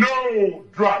 no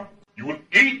drugs. You will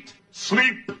eat,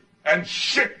 sleep, and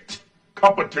shit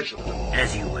competition.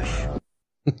 As you wish.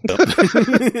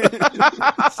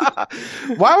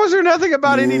 Why was there nothing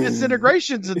about any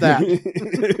disintegrations in that?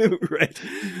 Right.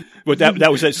 But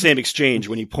that was that same exchange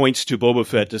when he points to Boba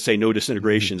Fett to say no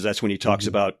disintegrations. That's when he talks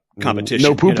about competition.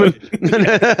 No pooping.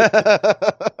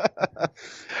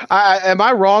 Am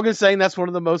I wrong in saying that's one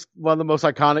of the most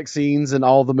iconic scenes in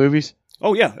all the movies?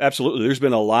 Oh yeah, absolutely. There's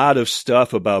been a lot of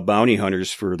stuff about bounty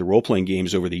hunters for the role-playing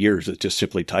games over the years that just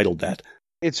simply titled that.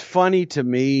 It's funny to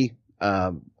me,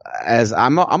 as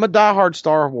I'm a diehard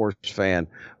Star Wars fan,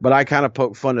 but I kind of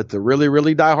poke fun at the really,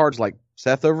 really diehards like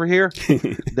Seth over here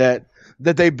that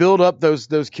they build up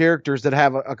those characters that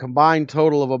have a combined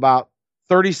total of about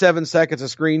 37 seconds of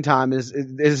screen time is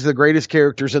the greatest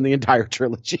characters in the entire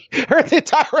trilogy.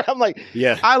 I'm like,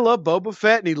 yeah, I love Boba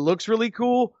Fett and he looks really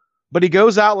cool, but he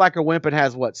goes out like a wimp and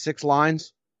has 6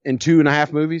 lines in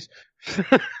 2.5 movies.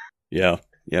 Yeah.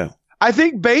 I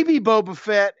think baby Boba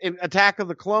Fett in Attack of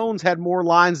the Clones had more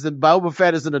lines than Boba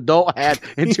Fett as an adult had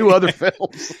in 2 other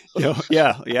films.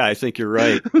 Yeah, I think you're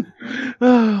right.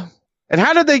 And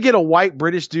how did they get a white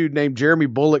British dude named Jeremy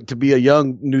Bulloch to be a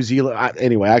young New Zealand?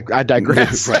 Anyway, I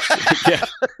digress. Yeah.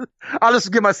 I'll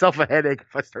just give myself a headache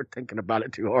if I start thinking about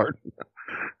it too hard.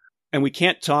 And we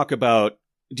can't talk about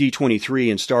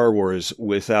D23 and Star Wars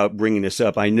without bringing this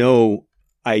up. I know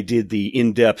I did the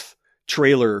in-depth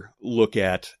trailer look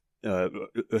at a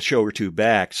show or two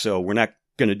back, so we're not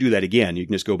going to do that again. You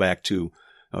can just go back to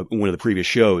one of the previous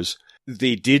shows.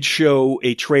 They did show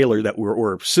a trailer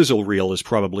or sizzle reel is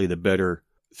probably the better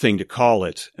thing to call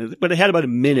it, but it had about a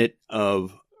minute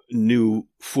of new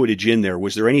footage in there.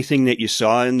 Was there anything that you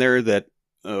saw in there that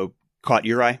caught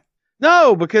your eye?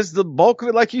 No, because the bulk of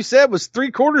it, like you said, was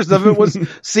 3/4 of it was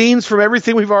scenes from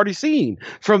everything we've already seen,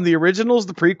 from the originals,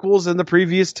 the prequels, and the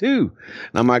previous two.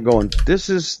 And I'm like going, this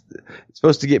is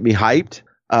supposed to get me hyped.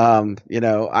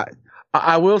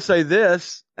 I will say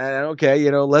this, and okay,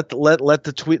 let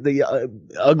the tweet, the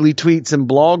ugly tweets and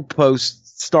blog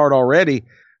posts start already.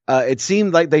 It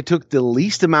seemed like they took the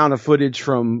least amount of footage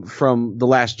from The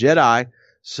Last Jedi.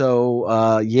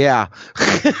 So, yeah,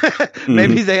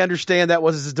 maybe they understand that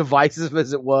was as divisive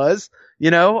as it was,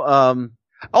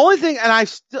 only thing,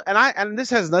 and this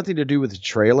has nothing to do with the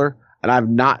trailer, and I've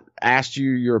not asked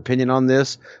you your opinion on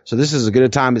this. So this is as good a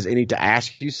time as any to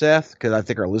ask you, Seth, because I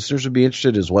think our listeners would be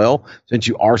interested as well, since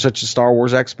you are such a Star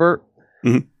Wars expert.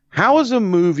 Mm-hmm. How is a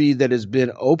movie that has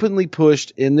been openly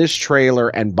pushed in this trailer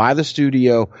and by the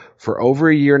studio for over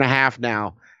a year and a half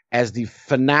now as the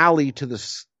finale to the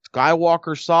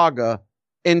Skywalker saga,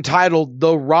 entitled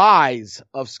The Rise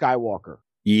of Skywalker?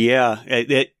 Yeah,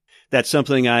 that's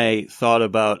something I thought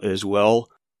about as well.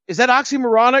 Is that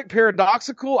oxymoronic,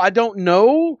 paradoxical? I don't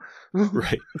know.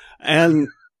 Right. And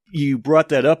you brought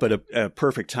that up at a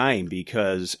perfect time,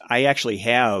 because I actually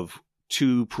have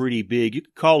two pretty big, you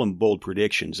could call them bold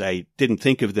predictions. I didn't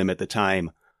think of them at the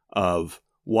time of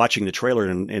watching the trailer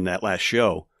in that last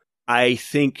show. I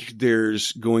think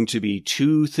there's going to be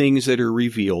two things that are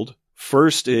revealed.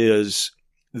 First is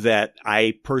that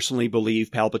I personally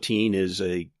believe Palpatine is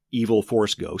a evil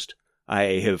Force ghost.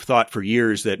 I have thought for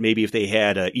years that maybe if they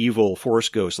had an evil Force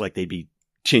ghost, like they'd be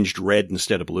tinged red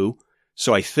instead of blue.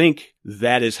 So I think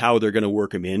that is how they're going to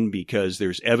work him in, because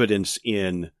there's evidence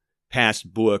in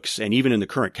past books and even in the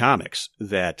current comics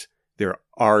that there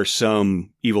are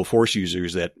some evil Force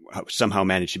users that somehow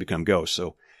manage to become ghosts.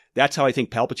 So that's how I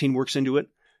think Palpatine works into it.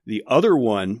 The other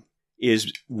one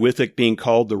is with it being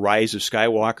called The Rise of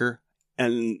Skywalker.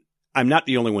 And I'm not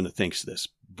the only one that thinks this,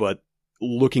 but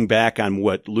looking back on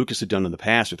what Lucas had done in the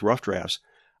past with rough drafts,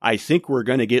 I think we're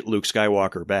going to get Luke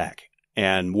Skywalker back.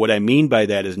 And what I mean by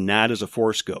that is not as a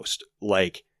Force ghost,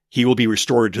 like he will be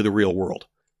restored to the real world.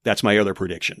 That's my other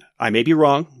prediction. I may be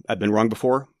wrong. I've been wrong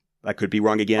before. I could be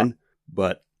wrong again,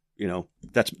 but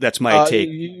that's my take.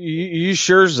 You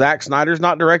sure Zack Snyder's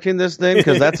not directing this thing?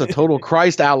 Because that's a total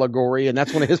Christ allegory, and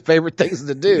that's one of his favorite things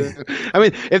to do. I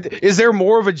mean, is there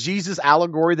more of a Jesus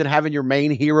allegory than having your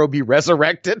main hero be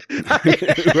resurrected?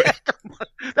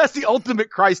 That's the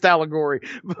ultimate Christ allegory.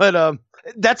 But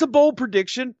that's a bold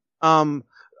prediction.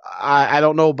 I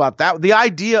don't know about that. The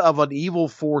idea of an evil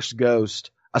Force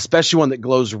ghost, especially one that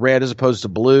glows red as opposed to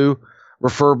blue.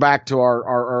 Refer back to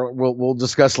our we'll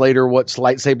discuss later what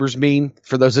lightsabers mean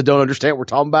for those that don't understand what we're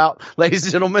talking about, ladies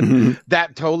and gentlemen. Mm-hmm.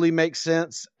 That totally makes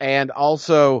sense. And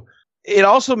also, it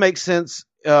also makes sense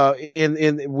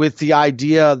in with the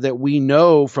idea that we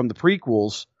know from the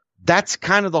prequels, that's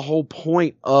kind of the whole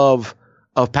point of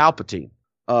Palpatine,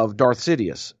 of Darth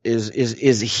Sidious,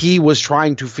 is he was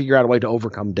trying to figure out a way to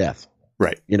overcome death.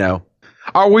 Right.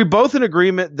 Are we both in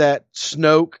agreement that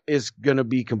Snoke is going to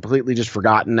be completely just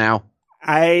forgotten now?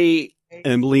 I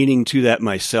am leaning to that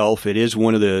myself. It is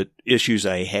one of the issues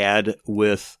I had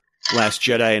with Last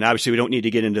Jedi, and obviously we don't need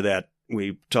to get into that.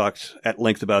 We talked at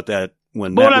length about that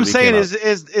when. But what I'm saying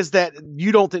is that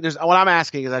you don't think there's. What I'm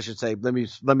asking is, I should say, let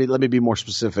me be more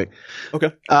specific.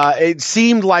 Okay. It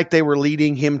seemed like they were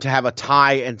leading him to have a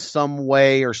tie in some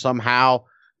way or somehow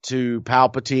to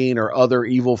Palpatine or other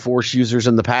evil Force users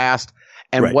in the past,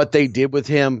 and right. What they did with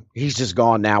him, he's just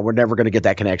gone now. We're never going to get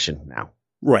that connection now.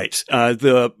 Right.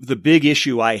 The big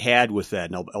issue I had with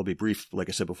that, and I'll be brief, like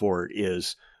I said before,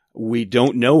 is we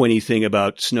don't know anything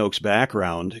about Snoke's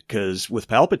background, because with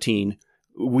Palpatine,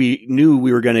 we knew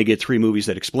we were going to get 3 movies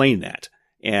that explain that.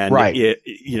 And right.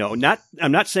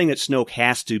 I'm not saying that Snoke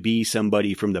has to be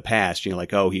somebody from the past,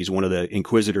 like, oh, he's one of the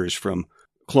Inquisitors from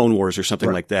Clone Wars or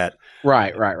something like that.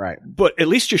 Right. But at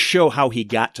least just show how he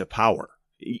got to power.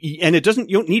 And you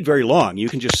don't need very long. You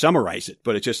can just summarize it,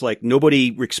 but it's just like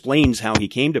nobody explains how he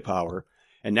came to power.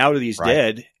 And now that he's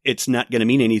dead, it's not going to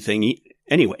mean anything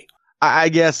anyway. I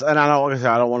guess, and I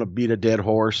don't want to beat a dead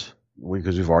horse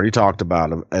because we've already talked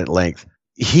about him at length.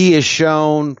 He is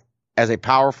shown as a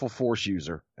powerful Force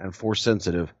user and Force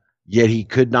sensitive, yet he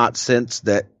could not sense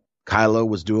that Kylo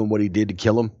was doing what he did to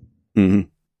kill him. Mm-hmm.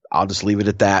 I'll just leave it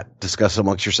at that. Discuss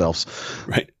amongst yourselves.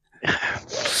 Right.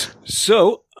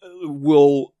 So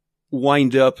we'll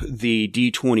wind up the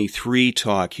D23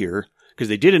 talk here, because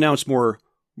they did announce more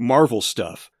Marvel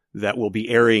stuff that will be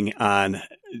airing on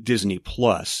Disney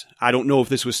Plus. I don't know if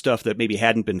this was stuff that maybe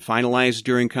hadn't been finalized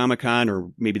during Comic-Con,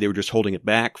 or maybe they were just holding it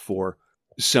back for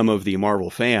some of the Marvel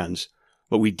fans.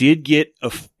 But we did get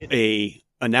a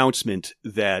announcement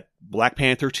that Black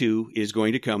Panther 2 is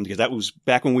going to come, because that was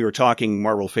back when we were talking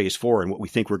Marvel Phase 4 and what we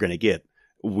think we're going to get.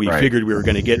 We figured we were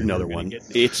going to get another one.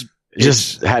 It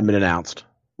just hadn't been announced.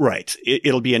 Right.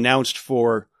 It'll be announced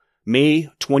for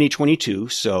May 2022,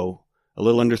 so a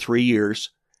little under 3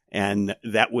 years, and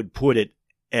that would put it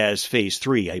as Phase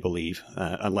 3, I believe,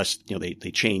 unless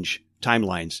they change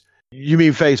timelines. You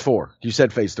mean Phase 4? You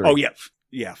said Phase 3. Oh, yeah.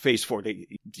 Yeah, Phase 4. Thank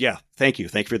you. Thank you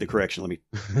for the correction.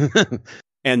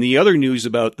 And the other news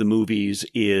about the movies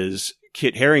is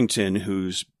Kit Harington,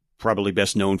 who's probably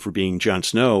best known for being Jon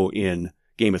Snow in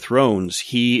Game of Thrones.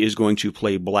 He is going to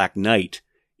play Black Knight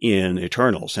in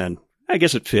Eternals. And I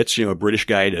guess it fits, a British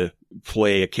guy to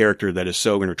play a character that is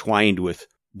so intertwined with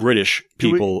British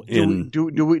people.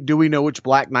 Do we know which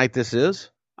Black Knight this is?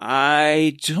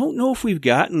 I don't know if we've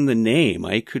gotten the name.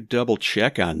 I could double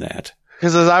check on that.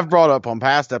 Because as I've brought up on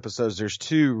past episodes, there's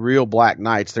two real Black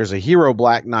Knights. There's a hero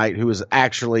Black Knight who is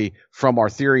actually from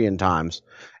Arthurian times.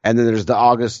 And then there's the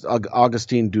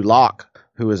Augustin Dulac,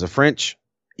 who is a French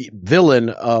villain,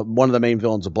 one of the main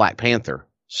villains of Black Panther.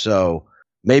 So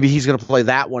maybe he's going to play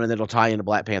that one and it'll tie into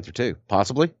Black Panther 2,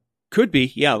 possibly. Could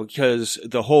be, yeah, because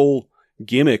the whole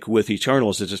gimmick with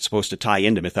Eternals is it's supposed to tie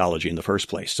into mythology in the first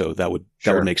place. So that would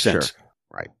make sense. Sure.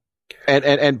 Right.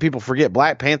 And people forget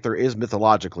Black Panther is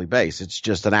mythologically based. It's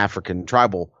just an African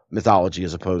tribal mythology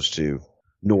as opposed to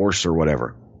Norse or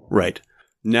whatever. Right.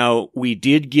 Now, we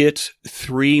did get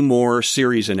 3 more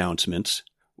series announcements.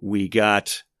 We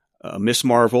got Miss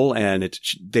Marvel, and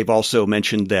they've also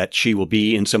mentioned that she will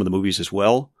be in some of the movies as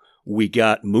well. We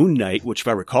got Moon Knight, which if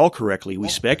I recall correctly, we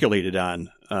speculated on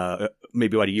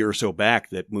maybe about a year or so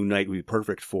back that Moon Knight would be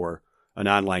perfect for an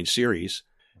online series.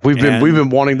 We've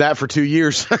been wanting that for 2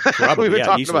 years. Probably, we've been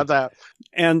talking about that.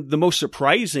 And the most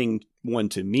surprising one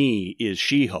to me is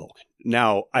She-Hulk.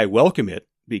 Now, I welcome it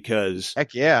because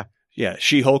heck yeah. Yeah,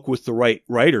 She-Hulk with the right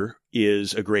writer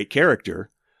is a great character.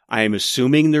 I am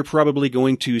assuming they're probably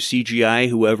going to CGI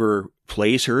whoever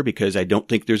plays her, because I don't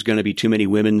think there's going to be too many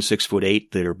women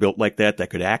 6'8" that are built like that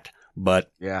could act.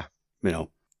 But yeah,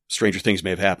 stranger things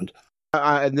may have happened.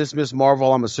 And this Miss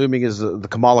Marvel, I'm assuming, is the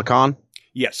Kamala Khan?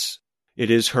 Yes, it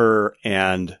is her,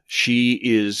 and she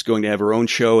is going to have her own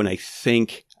show, and I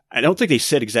don't think they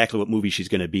said exactly what movie she's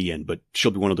going to be in, but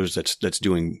she'll be one of those that's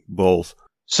doing both.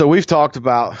 So we've talked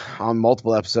about on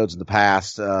multiple episodes in the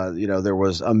past, there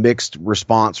was a mixed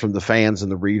response from the fans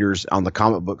and the readers on the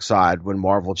comic book side when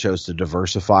Marvel chose to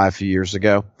diversify a few years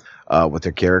ago with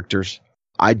their characters.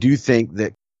 I do think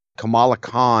that Kamala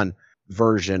Khan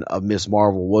version of Miss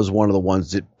Marvel was one of the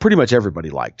ones that pretty much everybody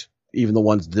liked, even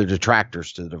the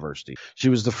detractors to the diversity. She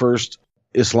was the first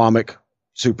Islamic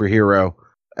superhero.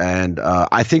 And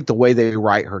I think the way they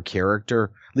write her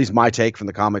character, at least my take from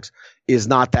the comics, is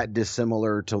not that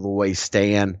dissimilar to the way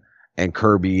Stan and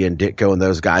Kirby and Ditko and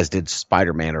those guys did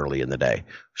Spider-Man early in the day.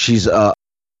 She's a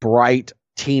bright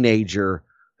teenager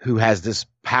who has this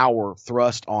power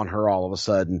thrust on her all of a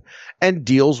sudden and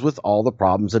deals with all the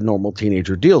problems a normal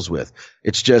teenager deals with.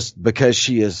 It's just because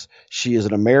she is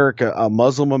a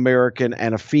Muslim American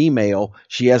and a female,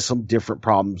 she has some different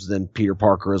problems than Peter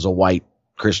Parker as a white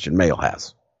Christian male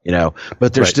has.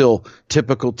 But they're still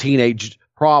typical teenage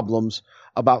problems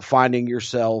about finding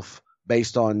yourself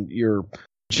based on your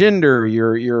gender,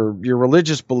 your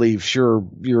religious beliefs,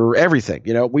 your everything.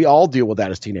 We all deal with that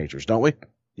as teenagers, don't we?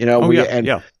 And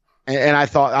I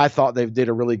thought they did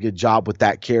a really good job with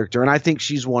that character, and I think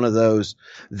she's one of those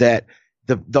that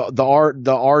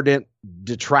the ardent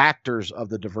detractors of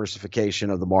the diversification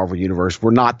of the Marvel universe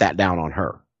were not that down on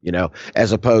her.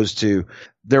 As opposed to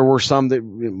there were some that,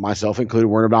 myself included,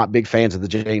 were not big fans of the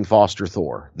Jane Foster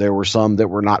Thor. There were some that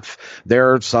were not.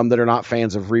 There are some that are not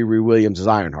fans of Riri Williams as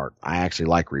Ironheart. I actually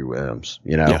like Riri Williams.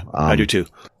 I do too.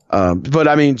 But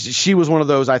I mean, she was one of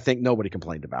those I think nobody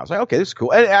complained about. I was like, okay, this is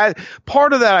cool. And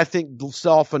part of that I think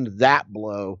softened that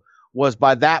blow was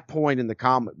by that point in the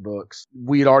comic books,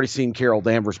 we had already seen Carol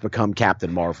Danvers become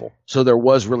Captain Marvel. So there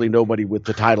was really nobody with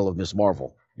the title of Miss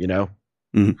Marvel.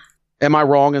 Mm-hmm. Am I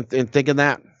wrong in thinking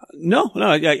that? No.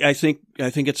 I think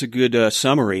it's a good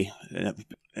summary,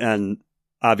 and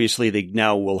obviously they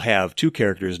now will have 2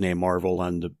 characters named Marvel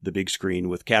on the big screen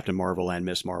with Captain Marvel and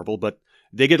Miss Marvel, but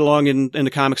they get along in the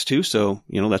comics too, so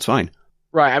that's fine.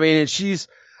 Right. I mean,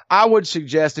 I would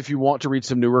suggest if you want to read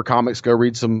some newer comics, go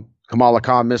read some Kamala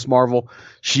Khan, Miss Marvel.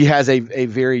 She has a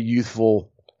very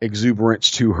youthful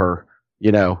exuberance to her.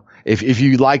 If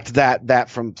you liked that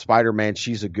from Spider-Man,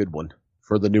 she's a good one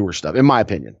for the newer stuff, in my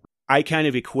opinion. I kind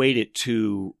of equate it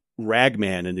to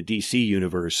Ragman in the DC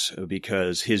universe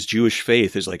because his Jewish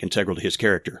faith is like integral to his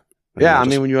character. Yeah, I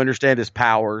mean, when you understand his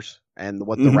powers, and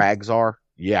what the rags are.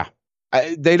 Yeah.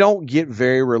 They don't get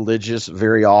very religious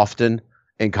very often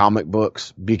in comic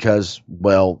books because,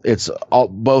 well, it's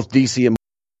both DC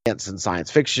and science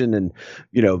fiction and,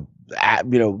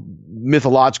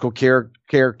 mythological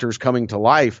characters coming to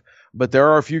life. But there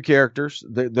are a few characters.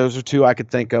 Those are two I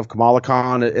could think of. Kamala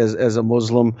Khan as a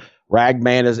Muslim,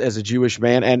 Ragman as a Jewish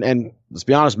man, and let's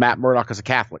be honest, Matt Murdock as a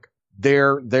Catholic.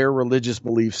 Their religious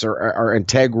beliefs are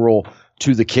integral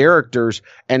to the characters,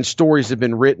 and stories have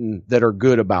been written that are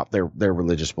good about their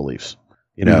religious beliefs.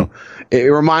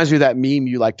 It reminds me of that meme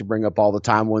you like to bring up all the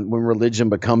time when religion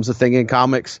becomes a thing in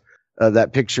comics.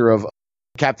 That picture of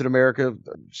Captain America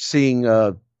seeing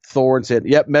Thor and said,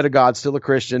 "Yep, met a god, still a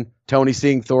Christian." Tony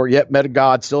seeing Thor, "Yep, met a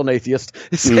god, still an atheist."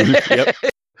 Yep.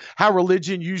 How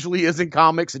religion usually is in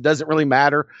comics, it doesn't really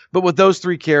matter. But with those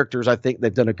three characters, I think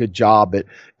they've done a good job at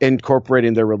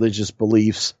incorporating their religious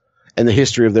beliefs and the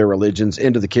history of their religions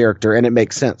into the character, and it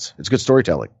makes sense. It's good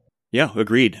storytelling. Yeah,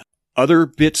 agreed. Other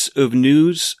bits of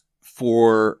news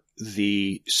for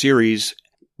the series,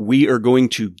 we are going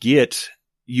to get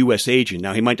U.S. Agent.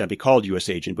 Now, he might not be called U.S.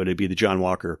 Agent, but it'd be the John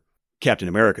Walker Captain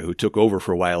America who took over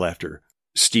for a while after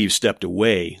Steve stepped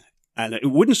away. And it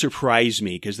wouldn't surprise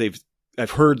me because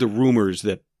I've heard the rumors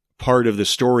that part of the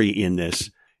story in this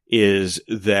is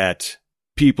that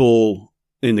people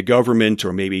in the government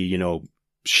or maybe,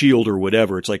 S.H.I.E.L.D. or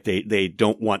whatever, it's like they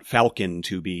don't want Falcon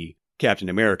to be Captain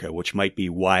America, which might be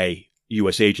why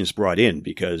U.S. Agent's brought in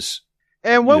because...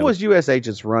 And what was U.S.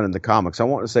 Agent's run in the comics? I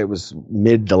want to say it was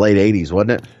mid to late 80s,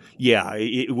 wasn't it? Yeah,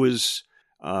 it was...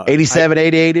 87,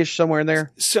 88-ish, somewhere in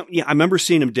there? Yeah, I remember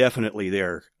seeing him definitely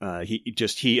there.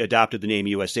 He adopted the name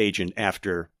U.S. Agent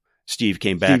after Steve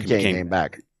came back. Came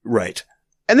back. Right.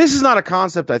 And this is not a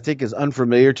concept I think is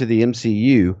unfamiliar to the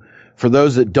MCU. For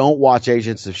those that don't watch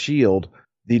Agents of S.H.I.E.L.D.,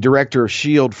 the director of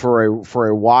S.H.I.E.L.D. for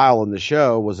a while in the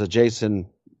show was a Jason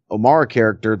O'Mara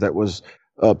character that was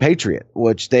a Patriot,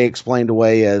 which they explained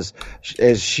away as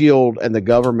S.H.I.E.L.D. and the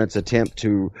government's attempt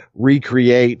to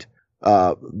recreate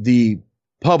the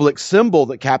public symbol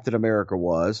that Captain America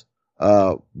was,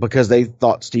 because they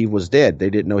thought Steve was dead. They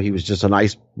didn't know he was just an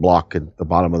ice block at the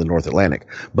bottom of the North Atlantic.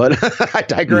 But I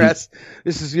digress.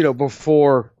 This is,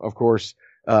 before, of course,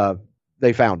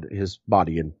 they found his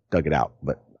body and dug it out.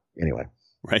 But anyway.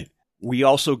 Right. We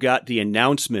also got the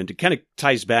announcement. It kind of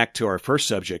ties back to our first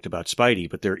subject about Spidey,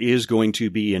 but there is going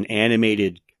to be an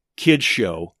animated kids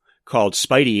show called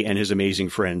Spidey and His Amazing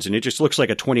Friends. And it just looks like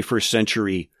a 21st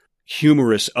century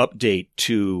humorous update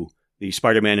to the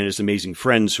Spider-Man and His Amazing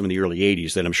Friends from the early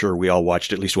 80s that I'm sure we all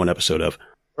watched at least one episode of.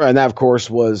 Right, and that, of course,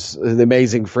 was the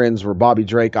Amazing Friends were Bobby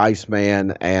Drake,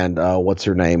 Iceman, and what's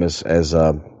her name what is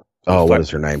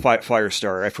her name?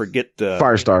 Firestar. I forget the...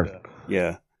 Firestar.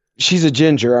 Yeah. She's a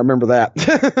ginger. I remember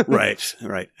that.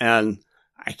 Right. And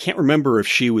I can't remember if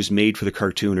she was made for the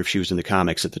cartoon or if she was in the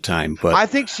comics at the time, but I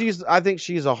think she's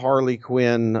a Harley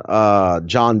Quinn,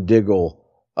 John Diggle,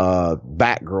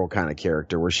 Batgirl kind of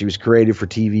character where she was created for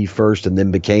TV first and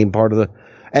then became part of the,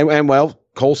 and well,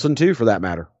 Coulson too, for that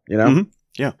matter,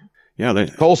 Yeah.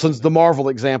 Coulson's the Marvel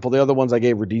example. The other ones I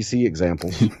gave were DC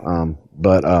examples.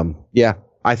 Yeah,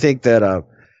 I think that,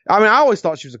 I always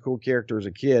thought she was a cool character as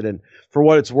a kid, and for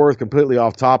what it's worth, completely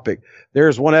off topic,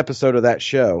 there's one episode of that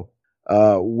show,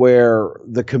 where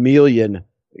the Chameleon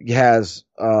has,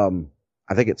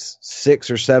 I think it's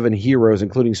 6 or 7 heroes,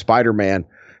 including Spider-Man,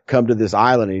 come to this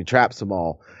island and he traps them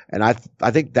all. And I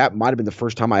think that might have been the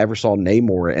first time I ever saw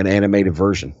Namor in an animated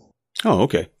version. Oh,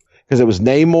 okay. Because it was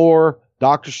Namor,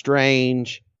 Doctor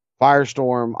Strange,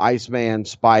 Firestorm, Iceman,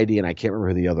 Spidey, and I can't remember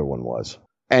who the other one was.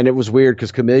 And it was weird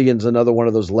because Chameleon's another one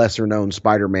of those lesser known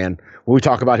Spider-Man when we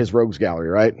talk about his rogues gallery,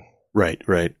 right?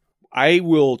 Right. I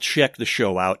will check the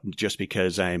show out just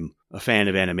because I'm a fan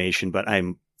of animation, but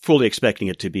I'm fully expecting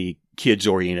it to be kids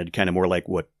oriented, kind of more like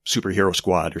what Superhero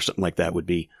Squad or something like that would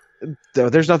be.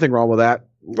 There's nothing wrong with that.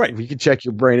 Right. You can check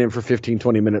your brain in for 15,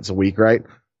 20 minutes a week, right?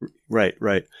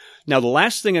 Right. Now, the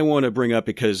last thing I want to bring up,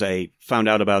 because I found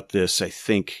out about this, I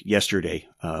think yesterday,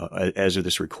 as of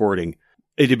this recording,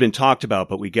 it had been talked about,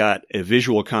 but we got a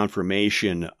visual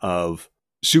confirmation of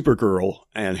Supergirl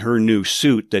and her new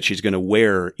suit that she's going to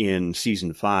wear in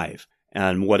season 5.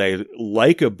 And what I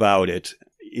like about it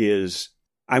is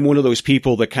I'm one of those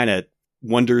people that kind of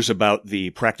wonders about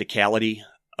the practicality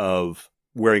of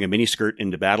wearing a miniskirt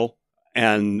into battle.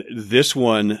 And this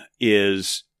one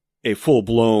is a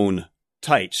full-blown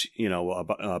tights,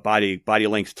 body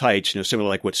length tights, similar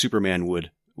like what Superman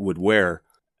would wear.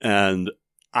 And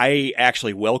I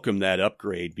actually welcome that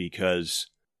upgrade because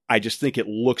I just think it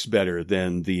looks better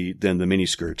than the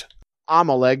miniskirt. I'm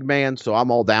a leg man, so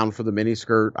I'm all down for the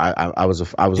miniskirt. I was a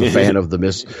fan of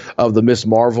the Miss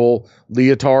Marvel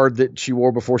leotard that she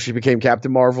wore before she became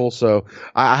Captain Marvel. So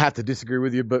I have to disagree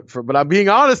with you, but I'm being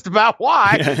honest about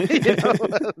why.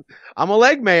 I'm a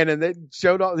leg man, and they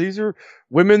showed all these are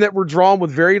women that were drawn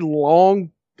with very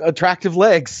long, attractive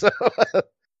legs.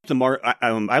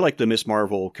 I like the Miss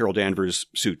Marvel Carol Danvers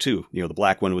suit too. The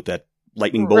black one with that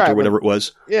lightning bolt or whatever it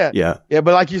was. Yeah. But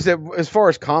like you said, as far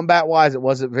as combat wise, it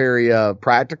wasn't very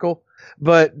practical.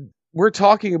 But we're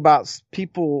talking about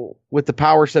people with the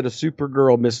power set of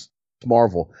Supergirl, Miss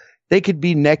Marvel. They could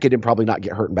be naked and probably not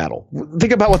get hurt in battle.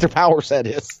 Think about what their power set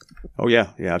is. Oh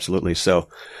yeah, absolutely. So,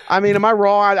 I mean, am I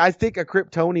wrong? I think a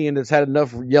Kryptonian that's had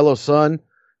enough yellow sun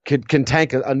can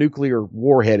tank a nuclear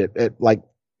warhead at like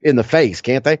in the face,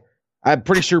 can't they? I'm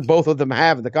pretty sure both of them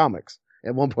have in the comics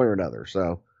at one point or another.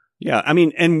 So. Yeah, I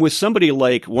mean, and with somebody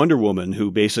like Wonder Woman, who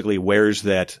basically wears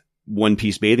that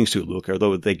one-piece bathing suit look,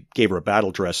 although they gave her a battle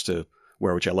dress to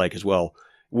wear, which I like as well.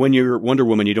 When you're Wonder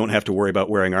Woman, you don't have to worry about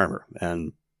wearing armor,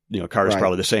 and Kara's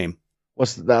probably the same.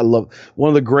 I love one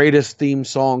of the greatest theme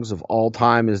songs of all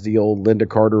time is the old Linda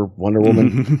Carter Wonder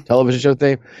Woman television show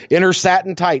theme. In her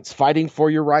satin tights, fighting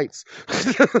for your rights.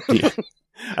 Yeah.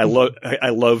 I love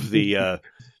the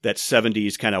that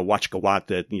 70s kind of watch-ka-wat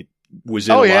that was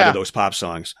in a lot of those pop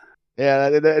songs. Yeah,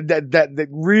 that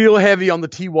real heavy on the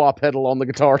T-wah pedal on the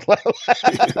guitar.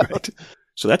 Right.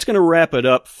 So that's going to wrap it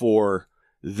up for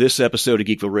this episode of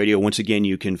Geekville Radio. Once again,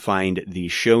 you can find the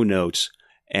show notes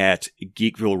at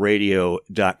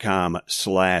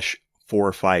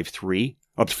geekvilleradio.com/453.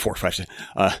 Up to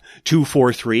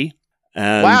 243.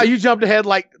 Wow, you jumped ahead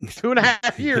like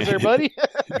 2.5 years there, buddy.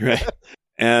 Right.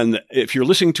 And if you're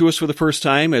listening to us for the first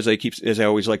time, as I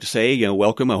always like to say,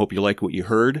 welcome. I hope you like what you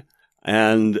heard.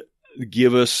 And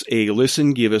give us a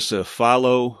listen, give us a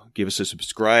follow, give us a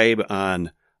subscribe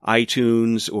on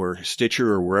iTunes or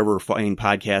Stitcher or wherever fine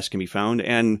podcasts can be found.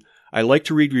 And I like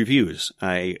to read reviews.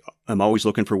 I am always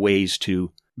looking for ways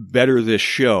to better this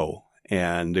show.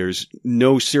 And there's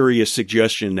no serious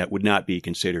suggestion that would not be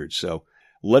considered. So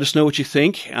let us know what you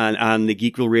think on the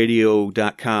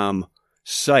geekvilleradio.com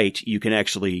site. You can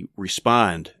actually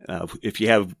respond. If you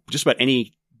have just about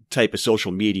any type of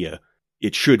social media,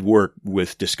 it should work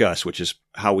with Discuss, which is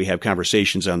how we have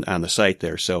conversations on the site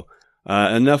there. So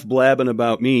enough blabbing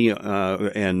about me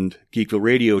and Geekville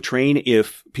Radio. Train,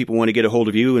 if people want to get a hold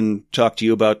of you and talk to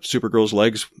you about Supergirl's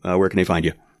legs, where can they find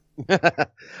you?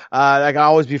 I can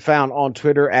always be found on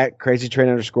Twitter at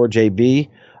crazytrain_JB.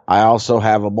 I also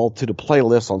have a multitude of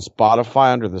playlists on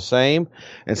Spotify under the same.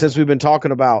 And since we've been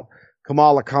talking about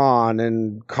Kamala Khan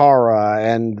and Kara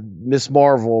and Miss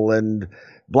Marvel and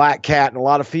Black Cat and a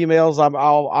lot of females,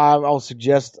 I'll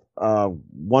suggest a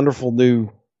wonderful new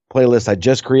playlist I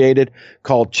just created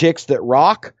called Chicks That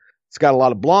Rock. It's got a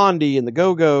lot of Blondie and the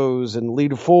Go-Go's and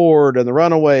Lita Ford and the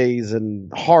Runaways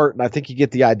and Heart, and I think you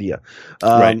get the idea.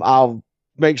 Right. I'll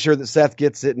make sure that Seth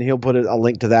gets it, and he'll put a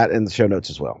link to that in the show notes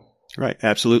as well. Right,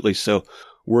 absolutely. So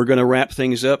we're going to wrap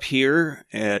things up here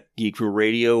at Geekville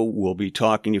Radio. We'll be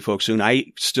talking to you folks soon.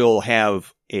 I still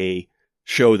have a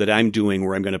show that I'm doing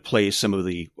where I'm going to play some of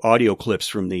the audio clips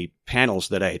from the panels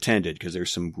that I attended, because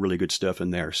there's some really good stuff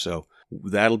in there. So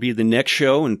that'll be the next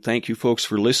show, and thank you folks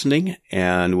for listening,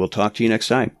 and we'll talk to you next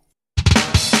time.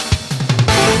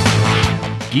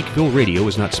 Geekville Radio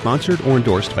is not sponsored or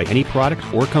endorsed by any product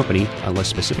or company unless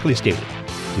specifically stated.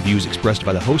 The views expressed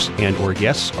by the hosts and or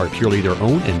guests are purely their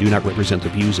own and do not represent the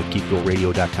views of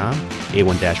GeekvilleRadio.com,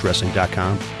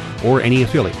 A1-Wrestling.com, or any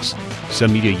affiliates.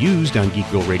 Some media used on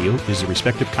Geekville Radio is the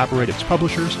respective copyright of its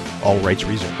publishers, all rights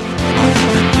reserved.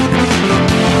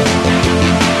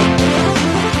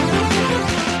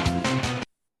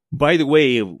 By the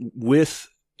way, with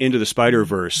Into the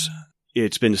Spider-Verse,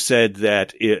 it's been said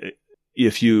that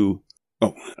if you...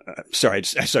 Oh, sorry,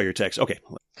 I saw your text. Okay,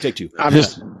 take two. I'm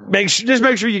just make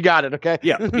sure you got it, okay?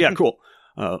 Yeah, cool.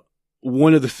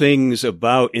 One of the things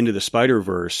about Into the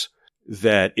Spider-Verse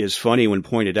that is funny when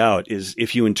pointed out is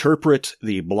if you interpret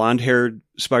the blonde-haired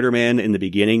Spider-Man in the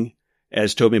beginning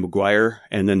as Tobey Maguire,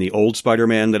 and then the old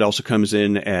Spider-Man that also comes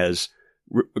in as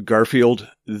Garfield,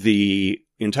 the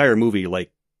entire movie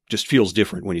just feels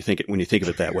different when you think of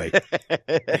it that way.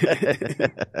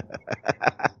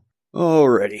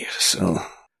 Alrighty, so